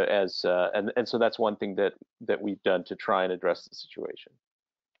 So and so that's one thing that we've done to try and address the situation.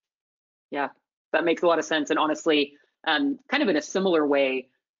 Yeah, that makes a lot of sense. And honestly, kind of in a similar way,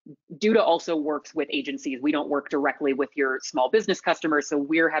 Duda also works with agencies. We don't work directly with your small business customers, so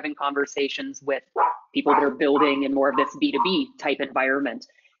we're having conversations with people that are building in more of this B2B type environment.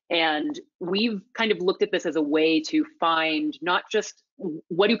 And we've kind of looked at this as a way to find not just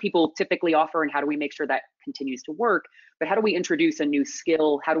what do people typically offer and how do we make sure that continues to work, but how do we introduce a new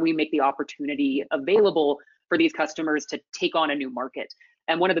skill? How do we make the opportunity available for these customers to take on a new market?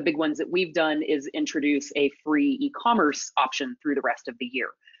 And one of the big ones that we've done is introduce a free e-commerce option through the rest of the year.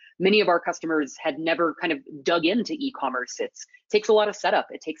 Many of our customers had never kind of dug into e-commerce. It takes a lot of setup.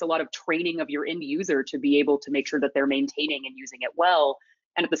 It takes a lot of training of your end user to be able to make sure that they're maintaining and using it well.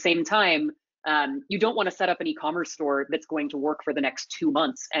 And at the same time, You don't want to set up an e-commerce store that's going to work for the next 2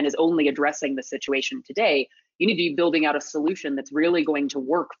 months and is only addressing the situation today. You need to be building out a solution that's really going to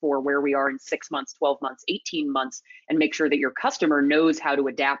work for where we are in 6 months, 12 months, 18 months, and make sure that your customer knows how to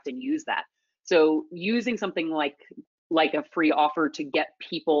adapt and use that. So using something like a free offer to get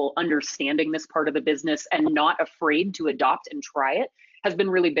people understanding this part of the business and not afraid to adopt and try it has been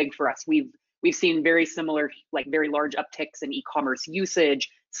really big for us. We've seen very similar, like very large upticks in e-commerce usage,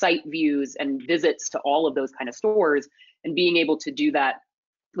 site views, and visits to all of those kind of stores, and being able to do that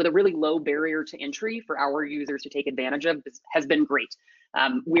with a really low barrier to entry for our users to take advantage of has been great.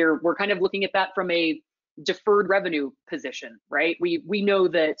 We're kind of looking at that from a deferred revenue position, right? We know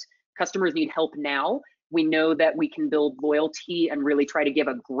that customers need help now. We know that we can build loyalty and really try to give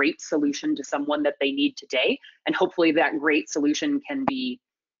a great solution to someone that they need today. And hopefully that great solution can be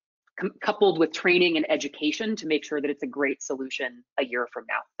coupled with training and education to make sure that it's a great solution a year from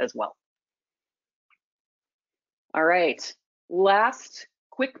now as well. All right, last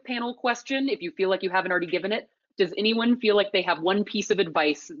quick panel question. If you feel like you haven't already given it, does anyone feel like they have one piece of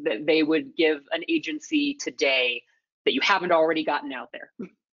advice that they would give an agency today that you haven't already gotten out there?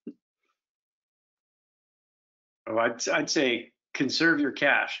 Oh, I'd say conserve your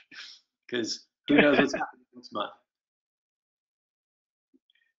cash, because who knows what's happening next month.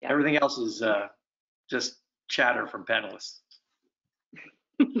 Yeah. Everything else is just chatter from panelists.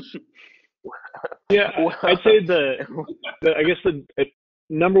 Yeah, I'd say I guess the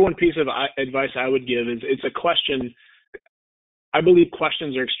number one piece of advice I would give is it's a question. I believe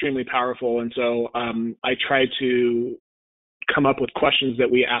questions are extremely powerful, and so I try to come up with questions that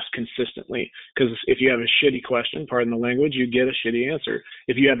we ask consistently, because if you have a shitty question, pardon the language, you get a shitty answer.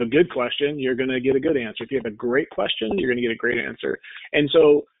 If you have a good question, you're going to get a good answer. If you have a great question, you're going to get a great answer. And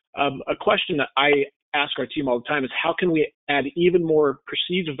so a question that I ask our team all the time is, how can we add even more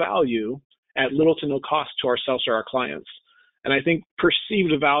perceived value at little to no cost to ourselves or our clients? And I think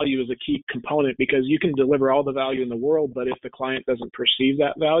perceived value is a key component, because you can deliver all the value in the world, but if the client doesn't perceive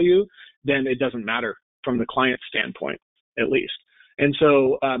that value, then it doesn't matter from the client's standpoint, at least. And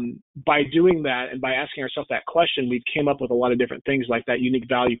so by doing that and by asking ourselves that question, we came up with a lot of different things, like that unique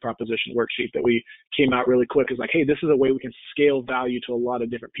value proposition worksheet that we came out really quick. Is like, hey, this is a way we can scale value to a lot of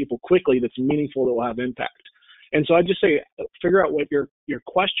different people quickly that's meaningful, that will have impact. And so I just say, figure out what your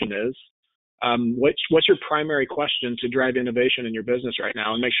question is. What's your primary question to drive innovation in your business right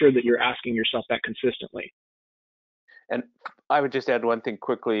now, and make sure that you're asking yourself that consistently. And I would just add one thing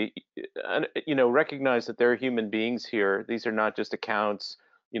quickly. Recognize that there are human beings here. These are not just accounts,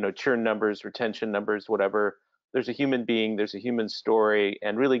 churn numbers, retention numbers, whatever. There's a human being, there's a human story,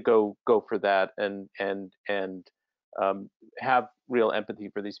 and really go for that, and have real empathy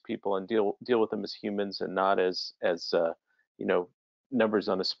for these people, and deal with them as humans and not as numbers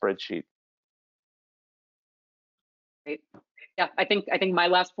on a spreadsheet. Great. Yeah, I think my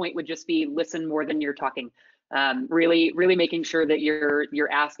last point would just be listen more than you're talking. Really making sure that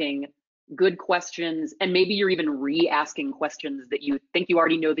you're asking good questions, and maybe you're even re-asking questions that you think you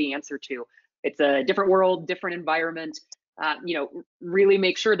already know the answer to. It's a different world, different environment. Really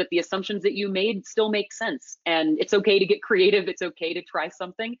make sure that the assumptions that you made still make sense, and it's okay to get creative. It's okay to try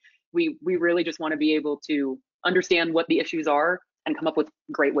something. We really just want to be able to understand what the issues are and come up with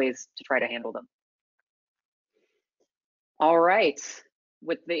great ways to try to handle them. All right.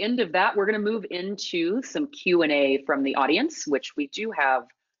 With the end of that, we're going to move into some Q&A from the audience, which we do have a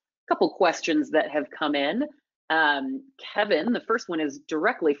couple questions that have come in. Kevin, the first one is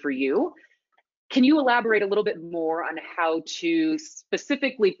directly for you. Can you elaborate a little bit more on how to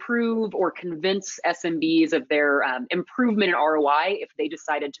specifically prove or convince SMBs of their improvement in ROI if they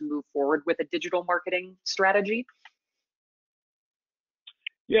decided to move forward with a digital marketing strategy?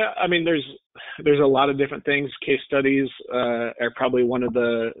 Yeah, I mean, there's a lot of different things. Case studies are probably one of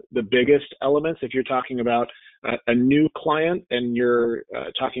the biggest elements. If you're talking about a new client and you're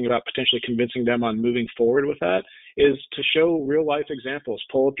talking about potentially convincing them on moving forward with that, is to show real life examples.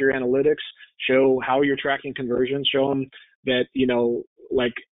 Pull up your analytics, show how you're tracking conversions, show them that,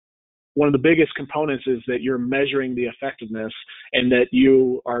 like, one of the biggest components is that you're measuring the effectiveness, and that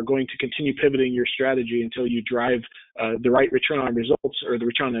you are going to continue pivoting your strategy until you drive the right return on results, or the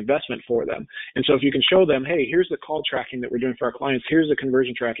return on investment for them. And so if you can show them, hey, here's the call tracking that we're doing for our clients, here's the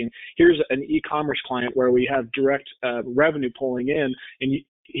conversion tracking, here's an e-commerce client where we have direct revenue pulling in, and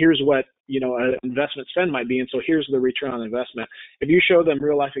here's what an investment spend might be, and so here's the return on investment. If you show them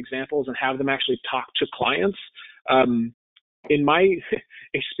real life examples and have them actually talk to clients, in my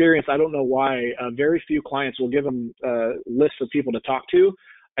experience, I don't know why, very few clients will give them lists of people to talk to,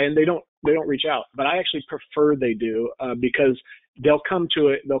 and they don't reach out. But I actually prefer they do, because they'll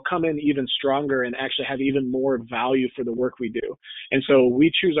come in even stronger and actually have even more value for the work we do. And so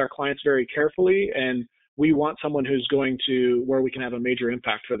we choose our clients very carefully, and we want someone who's going to where we can have a major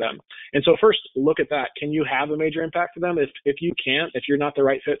impact for them. And so first, look at that. Can you have a major impact for them? If you can't, if you're not the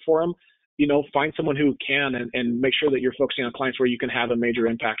right fit for them, find someone who can, and make sure that you're focusing on clients where you can have a major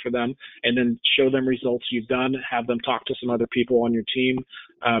impact for them, and then show them results you've done, have them talk to some other people on your team.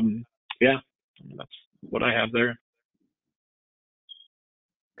 Yeah, that's what I have there.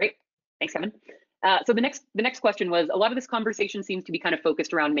 Great, thanks, Kevin. So the next question was, a lot of this conversation seems to be kind of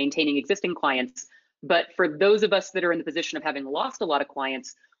focused around maintaining existing clients, but for those of us that are in the position of having lost a lot of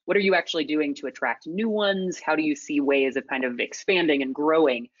clients, what are you actually doing to attract new ones? How do you see ways of kind of expanding and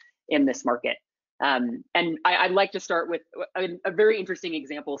growing in this market? And I'd like to start with a very interesting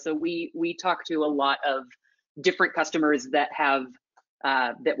example. So we talk to a lot of different customers that have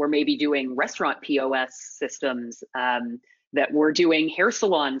that were maybe doing restaurant POS systems, that were doing hair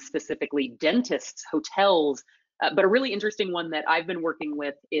salons, specifically dentists, hotels. But a really interesting one that I've been working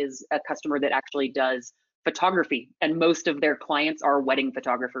with is a customer that actually does photography, and most of their clients are wedding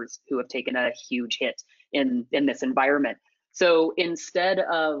photographers who have taken a huge hit in this environment. So instead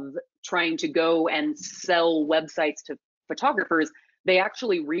of trying to go and sell websites to photographers, they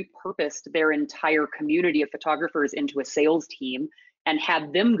actually repurposed their entire community of photographers into a sales team and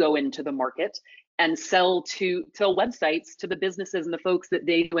had them go into the market and sell websites to the businesses and the folks that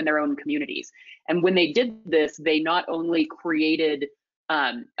they do in their own communities. And when they did this, they not only created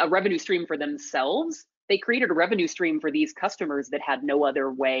a revenue stream for themselves, they created a revenue stream for these customers that had no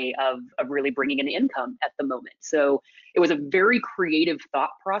other way of really bringing in income at the moment. So it was a very creative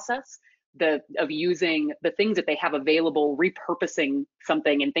thought process of using the things that they have available, repurposing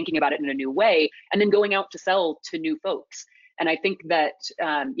something and thinking about it in a new way, and then going out to sell to new folks. And I think that,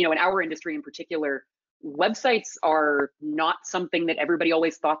 in our industry in particular, websites are not something that everybody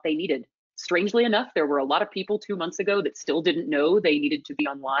always thought they needed. Strangely enough, there were a lot of people 2 months ago that still didn't know they needed to be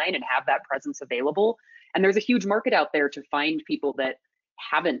online and have that presence available. And there's a huge market out there to find people that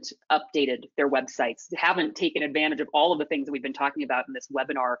haven't updated their websites, haven't taken advantage of all of the things that we've been talking about in this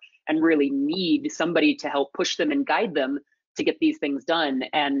webinar, and really need somebody to help push them and guide them to get these things done.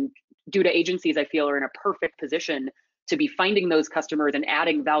 And Duda agencies, I feel, are in a perfect position to be finding those customers and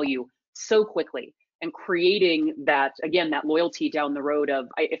adding value so quickly and creating that, again, that loyalty down the road of,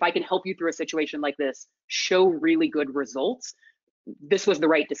 if I can help you through a situation like this, show really good results, this was the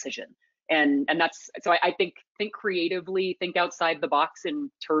right decision. And that's, so I think creatively, think outside the box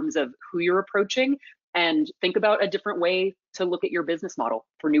in terms of who you're approaching, and think about a different way to look at your business model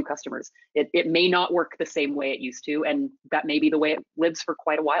for new customers. It may not work the same way it used to, and that may be the way it lives for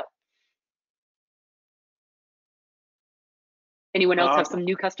quite a while. Anyone else have some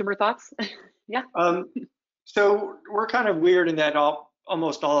new customer thoughts? Yeah. So we're kind of weird in that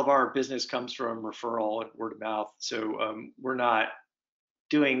almost all of our business comes from referral and word of mouth. So we're not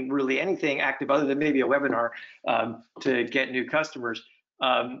doing really anything active other than maybe a webinar to get new customers.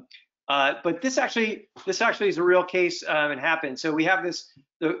 But this actually is a real case and happened. So we have this,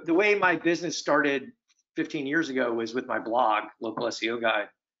 the way my business started 15 years ago was with my blog, LocalSEOGuide.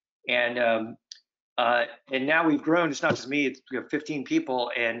 And now we've grown. It's not just me, we have 15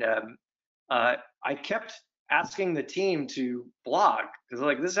 people. And I kept asking the team to blog, because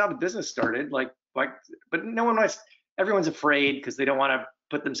like, this is how the business started. But no one wants, everyone's afraid because they don't want to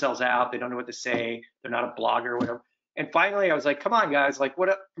put themselves out. They don't know what to say. They're not a blogger or whatever. And finally I was like, come on guys, like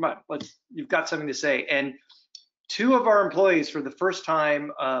come on, you've got something to say. And 2 of our employees for the first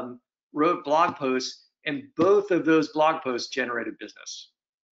time wrote blog posts, and both of those blog posts generated business.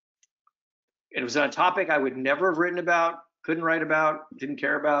 It was on a topic I would never have written about, couldn't write about, didn't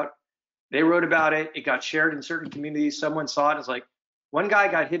care about. They wrote about it. It got shared in certain communities. Someone saw it. It's like, one guy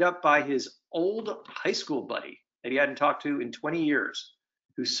got hit up by his old high school buddy that he hadn't talked to in 20 years,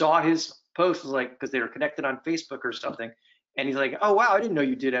 who saw his post, was like, because they were connected on Facebook or something. And he's like, oh, wow, I didn't know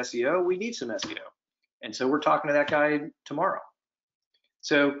you did SEO. We need some SEO. And so we're talking to that guy tomorrow.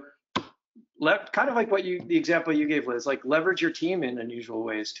 So kind of like the example you gave, Liz, like leverage your team in unusual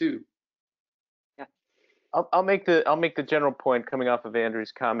ways too. Yeah. I'll make the general point coming off of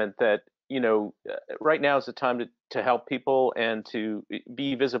Andrew's comment that, right now is the time to help people and to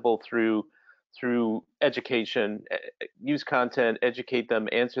be visible through education, use content, educate them,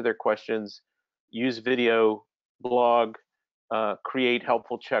 answer their questions, use video, blog, create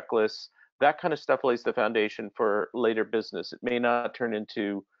helpful checklists. That kind of stuff lays the foundation for later business. It may not turn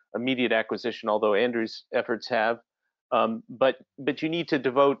into immediate acquisition, although Andrew's efforts have, but you need to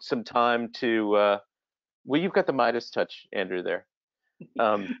devote some time to, well, you've got the Midas touch, Andrew, there.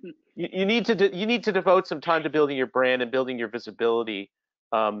 You need to devote some time to building your brand and building your visibility.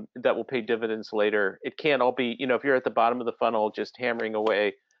 That will pay dividends later. It can't all be, if you're at the bottom of the funnel just hammering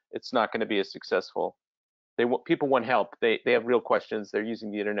away, it's not going to be as successful. People want help. They have real questions. They're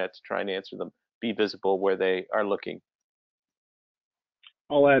using the internet to try and answer them. Be visible where they are looking.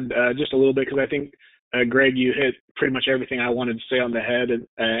 I'll add just a little bit because I think, Greg, you hit pretty much everything I wanted to say on the head.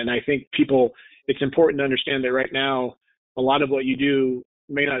 And I think it's important to understand that right now, a lot of what you do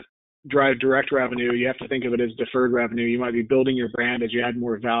may not drive direct revenue. You have to think of it as deferred revenue. You might be building your brand as you add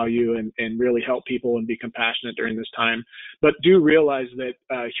more value and really help people and be compassionate during this time. But do realize that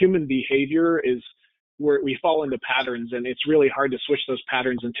human behavior is where we fall into patterns, and it's really hard to switch those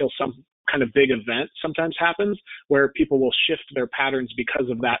patterns until some kind of big event sometimes happens where people will shift their patterns because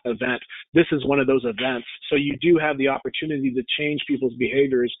of that event. This is one of those events. So you do have the opportunity to change people's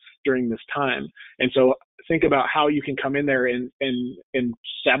behaviors during this time. And so think about how you can come in there and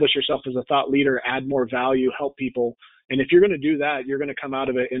establish yourself as a thought leader, add more value, help people. And if you're going to do that, you're going to come out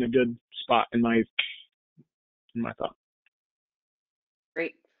of it in a good spot, in my thought.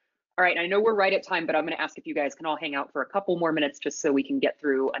 Great. All right, I know we're right at time, but I'm going to ask if you guys can all hang out for a couple more minutes just so we can get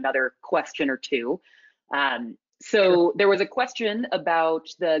through another question or two. So there was a question about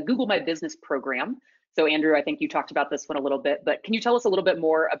the Google My Business program. So Andrew, I think you talked about this one a little bit, but can you tell us a little bit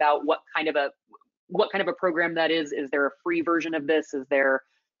more about what kind of a program that is? Is there a free version of this? Is there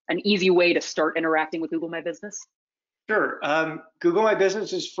an easy way to start interacting with Google My Business? Sure. Google My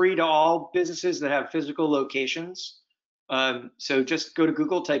Business is free to all businesses that have physical locations. So just go to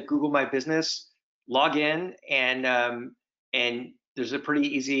Google, type Google My Business, log in, and there's a pretty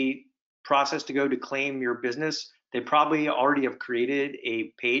easy process to go to claim your business. They probably already have created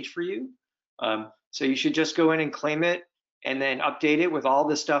a page for you. So you should just go in and claim it and then update it with all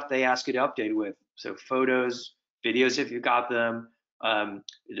the stuff they ask you to update with. So photos, videos if you got them, the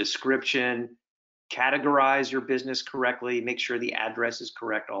description, categorize your business correctly, make sure the address is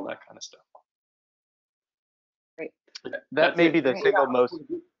correct, all that kind of stuff. Great. That may be the single most.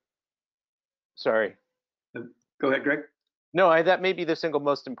 Sorry. Go ahead, Greg. No, that may be the single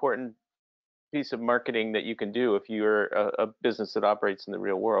most important piece of marketing that you can do if you're a business that operates in the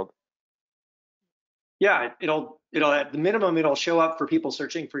real world. Yeah, it'll at the minimum it'll show up for people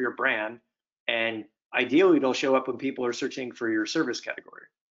searching for your brand, and ideally it'll show up when people are searching for your service category.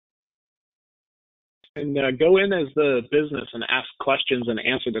 And go in as the business and ask questions and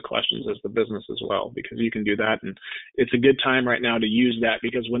answer the questions as the business as well, because you can do that. And it's a good time right now to use that,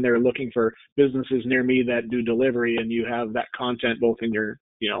 because when they're looking for businesses near me that do delivery and you have that content both in your,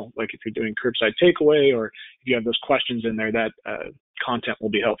 like if you're doing curbside takeaway or if you have those questions in there, that content will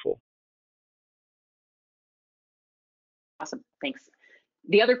be helpful. Awesome, thanks.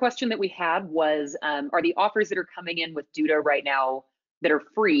 The other question that we had was, are the offers that are coming in with Duda right now that are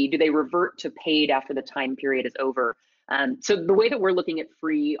free, do they revert to paid after the time period is over? So the way that we're looking at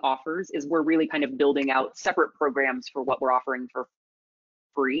free offers is we're really kind of building out separate programs for what we're offering for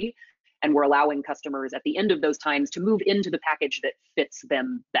free. And we're allowing customers at the end of those times to move into the package that fits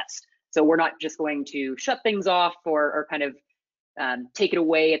them best. So we're not just going to shut things off or kind of take it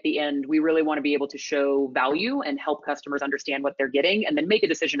away at the end. We really want to be able to show value and help customers understand what they're getting and then make a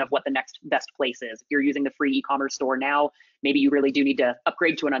decision of what the next best place is. If you're using the free e-commerce store now, maybe you really do need to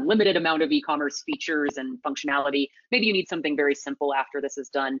upgrade to an unlimited amount of e-commerce features and functionality. Maybe you need something very simple after this is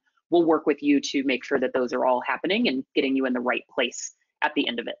done. We'll work with you to make sure that those are all happening and getting you in the right place at the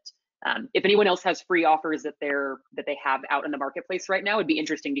end of it. If anyone else has free offers that they have out in the marketplace right now, it'd be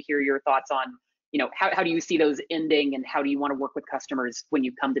interesting to hear your thoughts on, how do you see those ending and how do you want to work with customers when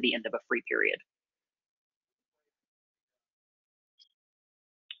you come to the end of a free period?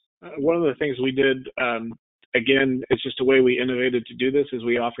 One of the things we did, again, it's just a way we innovated to do this, is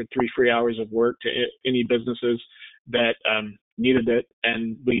we offered 3 free hours of work to any businesses that needed it.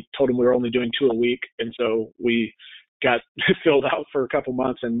 And we told them we were only doing 2 a week. And so we got filled out for a couple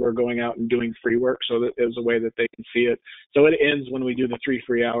months, and we're going out and doing free work so that there's a way that they can see it. So it ends when we do the 3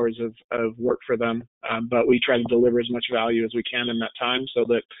 free hours of work for them. But we try to deliver as much value as we can in that time so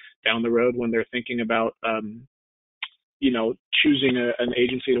that down the road, when they're thinking about, choosing an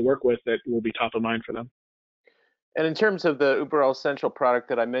agency to work with, that will be top of mind for them. And in terms of the Uberall Central product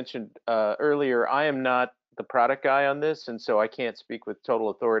that I mentioned earlier, I am not the product guy on this, and so I can't speak with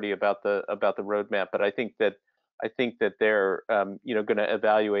total authority about the roadmap. But I think that they're going to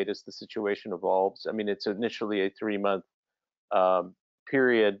evaluate as the situation evolves. I mean, it's initially a 3-month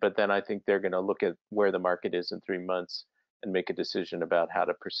period, but then I think they're going to look at where the market is in 3 months and make a decision about how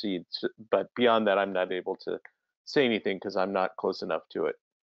to proceed. But beyond that, I'm not able to say anything because I'm not close enough to it.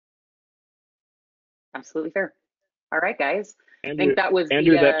 Absolutely fair. All right, guys. Andrew, I think that was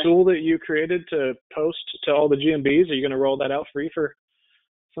Andrew, that tool that you created to post to all the GMBs, are you going to roll that out free for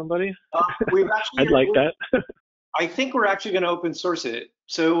somebody? We've actually, I'd like that. I think we're actually going to open source it.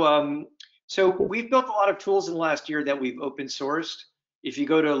 So, we've built a lot of tools in the last year that we've open sourced. If you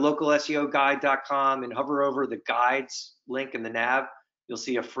go to LocalSEOGuide.com and hover over the guides link in the nav, you'll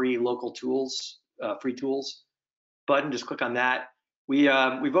see a free local tools, free tools button. Just click on that. We've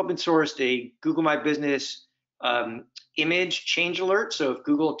open sourced a Google My Business image change alert. So if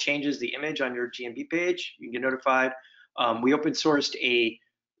Google changes the image on your GMB page, you can get notified. We open sourced a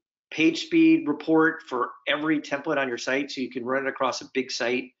page speed report for every template on your site, so you can run it across a big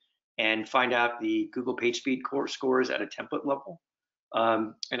site and find out the Google page speed scores at a template level,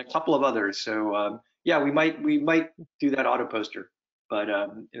 and a couple of others. So yeah, we might do that auto poster, but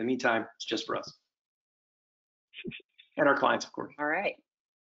in the meantime, it's just for us and our clients, of course. All right.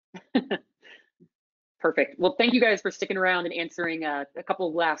 Perfect. Well, thank you guys for sticking around and answering a couple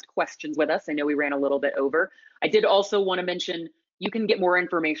of last questions with us. I know we ran a little bit over. I did also want to mention you can get more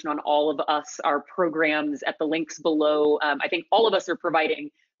information on all of us, our programs, at the links below. I think all of us are providing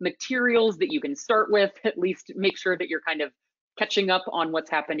materials that you can start with, at least make sure that you're kind of catching up on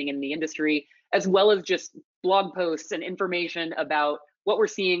what's happening in the industry, as well as just blog posts and information about what we're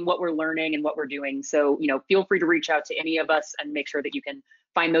seeing, what we're learning, and what we're doing. So, feel free to reach out to any of us and make sure that you can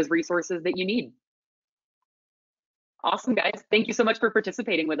find those resources that you need. Awesome, guys. Thank you so much for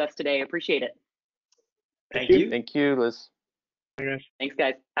participating with us today. Appreciate it. Thank you. Thank you, Liz. Hey, guys. Thanks,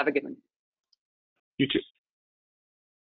 guys. Have a good one. You too.